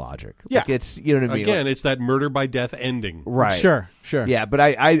mystery logic. Yeah. Like it's, you know what I mean? Again, it's that murder by death ending. Right. Sure. Yeah, but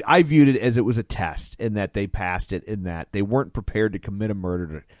I viewed it as it was a test in that they passed it, in that they weren't prepared to commit a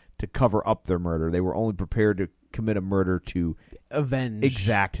murder to cover up their murder. They were only prepared to commit a murder to avenge,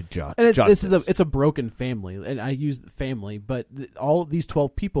 exact justice. And it's a broken family, and I use family, but all these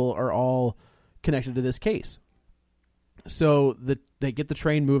 12 people are all connected to this case. So they get the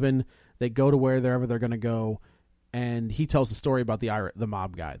train moving, they go to wherever they're going to go, and he tells the story about the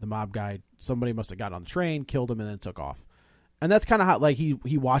mob guy. The mob guy, somebody must have got on the train, killed him, and then took off. And that's kind of how, like,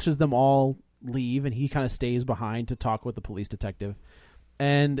 he watches them all leave, and he kind of stays behind to talk with the police detective.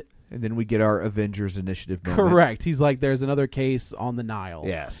 And then we get our Avengers Initiative moment. Correct. He's like, there's another case on the Nile.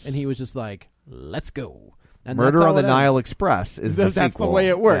 Yes. And he was just like, let's go. And Murder on the Nile ends. Express is that's the sequel. the way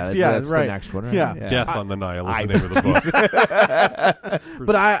it works. Yeah, that's right. the next one. Right? Yeah. Death on the Nile is the name of the book.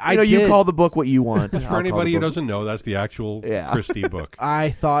 But I you did, call the book what you want. For anybody who doesn't know, that's the actual Christie book. I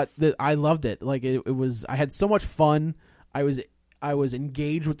thought that I loved it. Like it was. I had so much fun. I was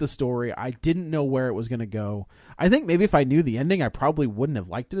engaged with the story. I didn't know where it was going to go. I think maybe if I knew the ending, I probably wouldn't have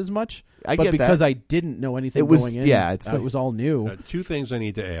liked it as much. But because I didn't know anything going in, it was all new. Two things I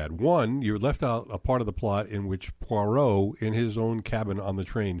need to add. One, you left out a part of the plot in which Poirot, in his own cabin on the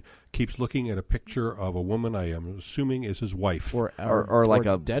train, keeps looking at a picture of a woman I am assuming is his wife. Or like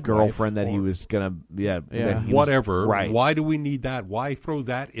a dead girlfriend wife. that he was going to... Whatever. Right. Why do we need that? Why throw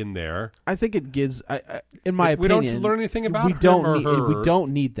that in there? I think it gives, in my we opinion... don't learn anything about we him don't or need, her. We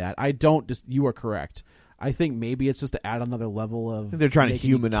don't need that. You are correct. I think maybe it's just to add another level of... They're trying to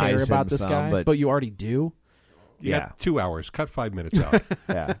humanize care about him this some, guy, but you already do. Yeah, 2 hours. Cut 5 minutes out.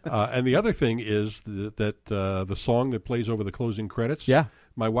 Yeah. And the other thing is that the song that plays over the closing credits. Yeah.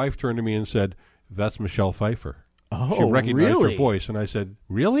 My wife turned to me and said, "That's Michelle Pfeiffer." Oh, she recognized really? her voice, and I said,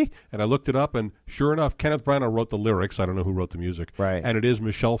 "Really?" And I looked it up, and sure enough, Kenneth Branagh wrote the lyrics. I don't know who wrote the music, right? And it is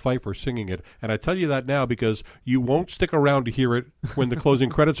Michelle Pfeiffer singing it. And I tell you that now because you won't stick around to hear it when the closing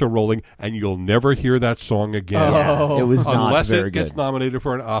credits are rolling, and you'll never hear that song again. Oh. It was not unless very it gets good. nominated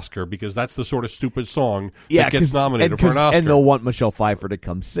for an Oscar, because that's the sort of stupid song that gets nominated for an Oscar. And they'll want Michelle Pfeiffer to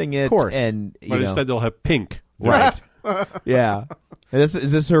come sing it, of course. But instead they'll have Pink, right? Yeah. Is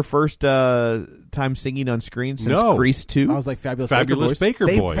this her first time singing on screen since Grease 2? I was like Fabulous Baker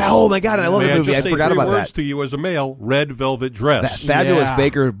Boys. Oh my god, I love the movie. I forgot about that. words to you as a male: Red Velvet Dress. Fabulous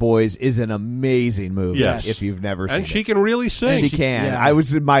Baker Boys is an amazing movie. Yes. If you've never seen it. And she can really sing. She can. I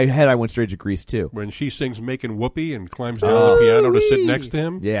was in my head. I went straight to Grease 2 when she sings "Making Whoopee" and climbs down the piano to sit next to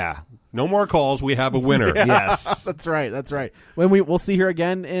him. Yeah. No more calls. We have a winner. Yes, that's right. That's right. When we'll see her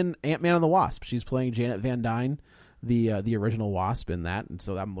again in Ant-Man and the Wasp. She's playing Janet Van Dyne, the original Wasp in that, and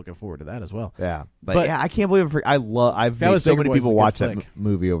so I'm looking forward to that as well. Yeah, but I can't believe I've made so many people watch that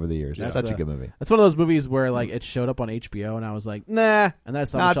movie over the years. It's such a good movie. That's one of those movies where like it showed up on HBO, and I was like, nah, and then I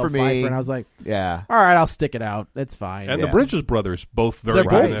saw Michelle Pfeiffer, and I was like, yeah, all right, I'll stick it out. It's fine. And the Bridges brothers both very good.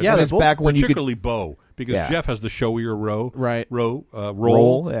 Both, yeah, they're both, back when particularly Bo. Because Jeff has the showier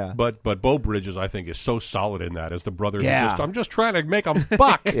role, yeah. But Bo Bridges, I think, is so solid in that as the brother. Yeah. I'm just trying to make him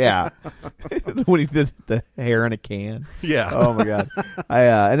buck. Yeah, when he did the hair in a can. Yeah. Oh my god.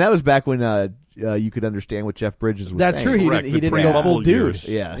 And that was back when you could understand what Jeff Bridges was That's saying. true. He didn't go full dude.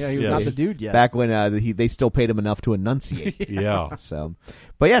 Yes. Yeah, he was not the dude yet. Back when they still paid him enough to enunciate. Yeah. So,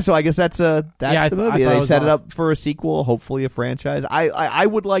 but yeah. So I guess that's the movie. They set it up for a sequel, hopefully a franchise. I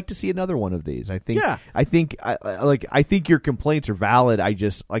would like to see another one of these. I think. Yeah. I think your complaints are valid. I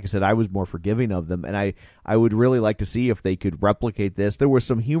just, like I said, I was more forgiving of them, and I would really like to see if they could replicate this. There was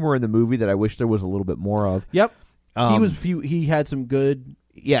some humor in the movie that I wish there was a little bit more of. Yep. He had some good.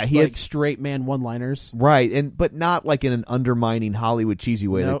 Yeah, he had had straight man one-liners, right, but not like in an undermining Hollywood cheesy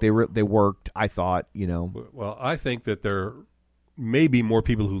way. Nope. Like they worked. I thought, Well, I think that there may be more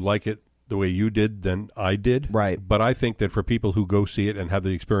people who like it the way you did than I did. Right. But I think that for people who go see it and have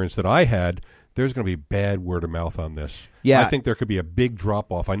the experience that I had, there's going to be bad word of mouth on this. Yeah. I think there could be a big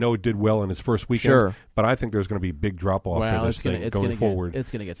drop off. I know it did well in its first weekend, but I think there's going to be a big drop off for this thing going forward.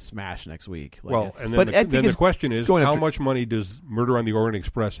 It's going to get smashed next week. And then the question is, how much money does Murder on the Orient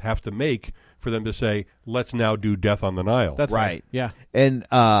Express have to make for them to say, let's now do Death on the Nile? That's right. Yeah. And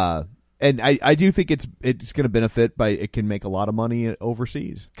I do think it's going to benefit by it can make a lot of money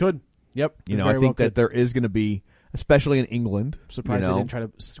overseas. Could. Yep. I think that there is going to be, especially in England. Surprised they didn't try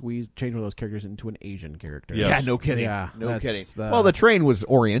to change one of those characters into an Asian character. Yes. Yeah, no kidding. Yeah, no kidding. Well, the train was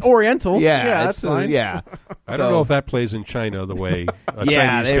Oriental. Yeah, that's fine. Yeah. I don't know if that plays in China the way a Chinese they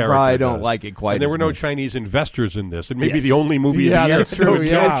character probably don't does. like it quite And there as were no much. Chinese investors in this. It may be the only movie of the year. That's true.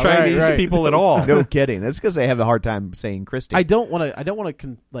 No Chinese people at all. No kidding. That's because they have a hard time saying Christie. I don't want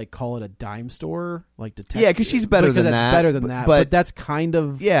to call it a dime store like detective. Yeah, because she's better than that. Better than that. But that's kind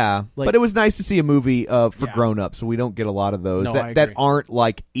of but it was nice to see a movie for grown-ups, so we don't get a lot of those that aren't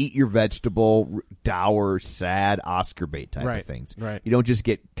like eat your vegetable, dour, sad Oscar bait type of things. Right. You don't just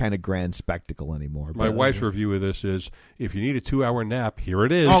get kind of grand spectacle anymore. My wife's review of this is, if you need a 2-hour nap, here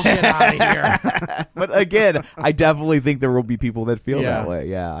it is. Oh, get out of here. But again, I definitely think there will be people that feel that way.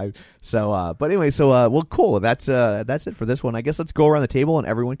 Yeah. But anyway, well, cool. That's it for this one. I guess let's go around the table and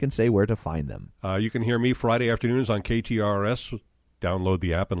everyone can say where to find them. You can hear me Friday afternoons on KTRS. Download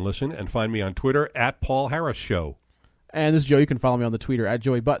the app and listen, and find me on Twitter at Paul Harris Show. And this is Joe. You can follow me on the Twitter at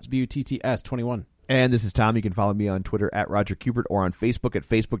Joey Butts, BUTTS 21. And this is Tom. You can follow me on Twitter at Roger Kubert or on Facebook at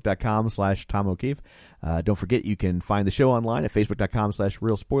facebook.com/Tom O'Keefe. Don't forget, you can find the show online at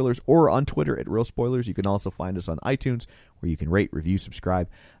facebook.com/Real Spoilers or on Twitter at Real Spoilers. You can also find us on iTunes, where you can rate, review, subscribe.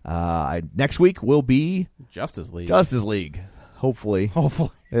 Next week will be Justice League. Hopefully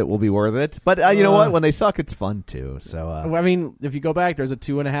it will be worth it. But you know what? When they suck, it's fun too. So I mean, if you go back, there's a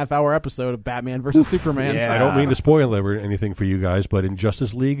 2.5-hour episode of Batman versus Superman. Yeah. I don't mean to spoil anything for you guys, but in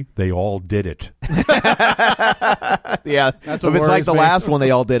Justice League, they all did it. Yeah, that's what if it's like the last one,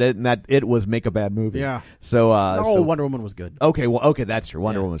 they all did it, and that it was make a bad movie. Yeah. So Wonder Woman was good. Okay, that's true.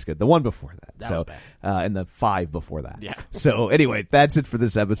 Wonder Woman was good. The one before that was bad. And the 5 before that. Yeah. So anyway, that's it for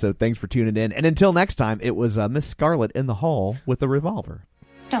this episode. Thanks for tuning in, and until next time, it was Miss Scarlet in the hall with a revolver.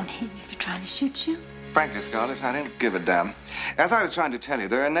 Don't hate me for trying to shoot you. Frankly, Scarlett, I don't give a damn. As I was trying to tell you,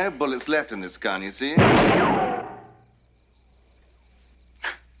 there are no bullets left in this gun, you see? 1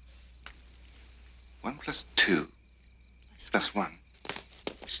 + 2 + 1.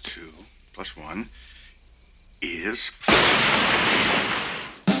 It's 2 + 1 is...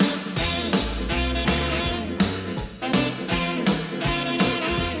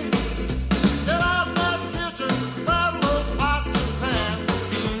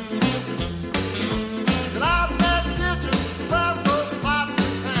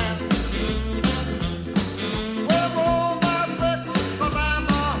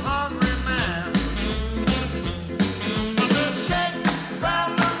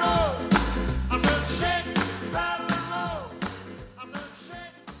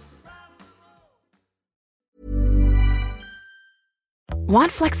 Want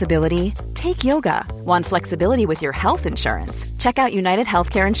flexibility? Take yoga. Want flexibility with your health insurance? Check out United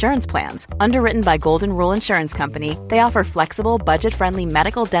Healthcare Insurance Plans. Underwritten by Golden Rule Insurance Company, they offer flexible, budget-friendly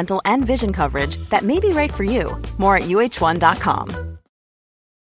medical, dental, and vision coverage that may be right for you. More at UH1.com.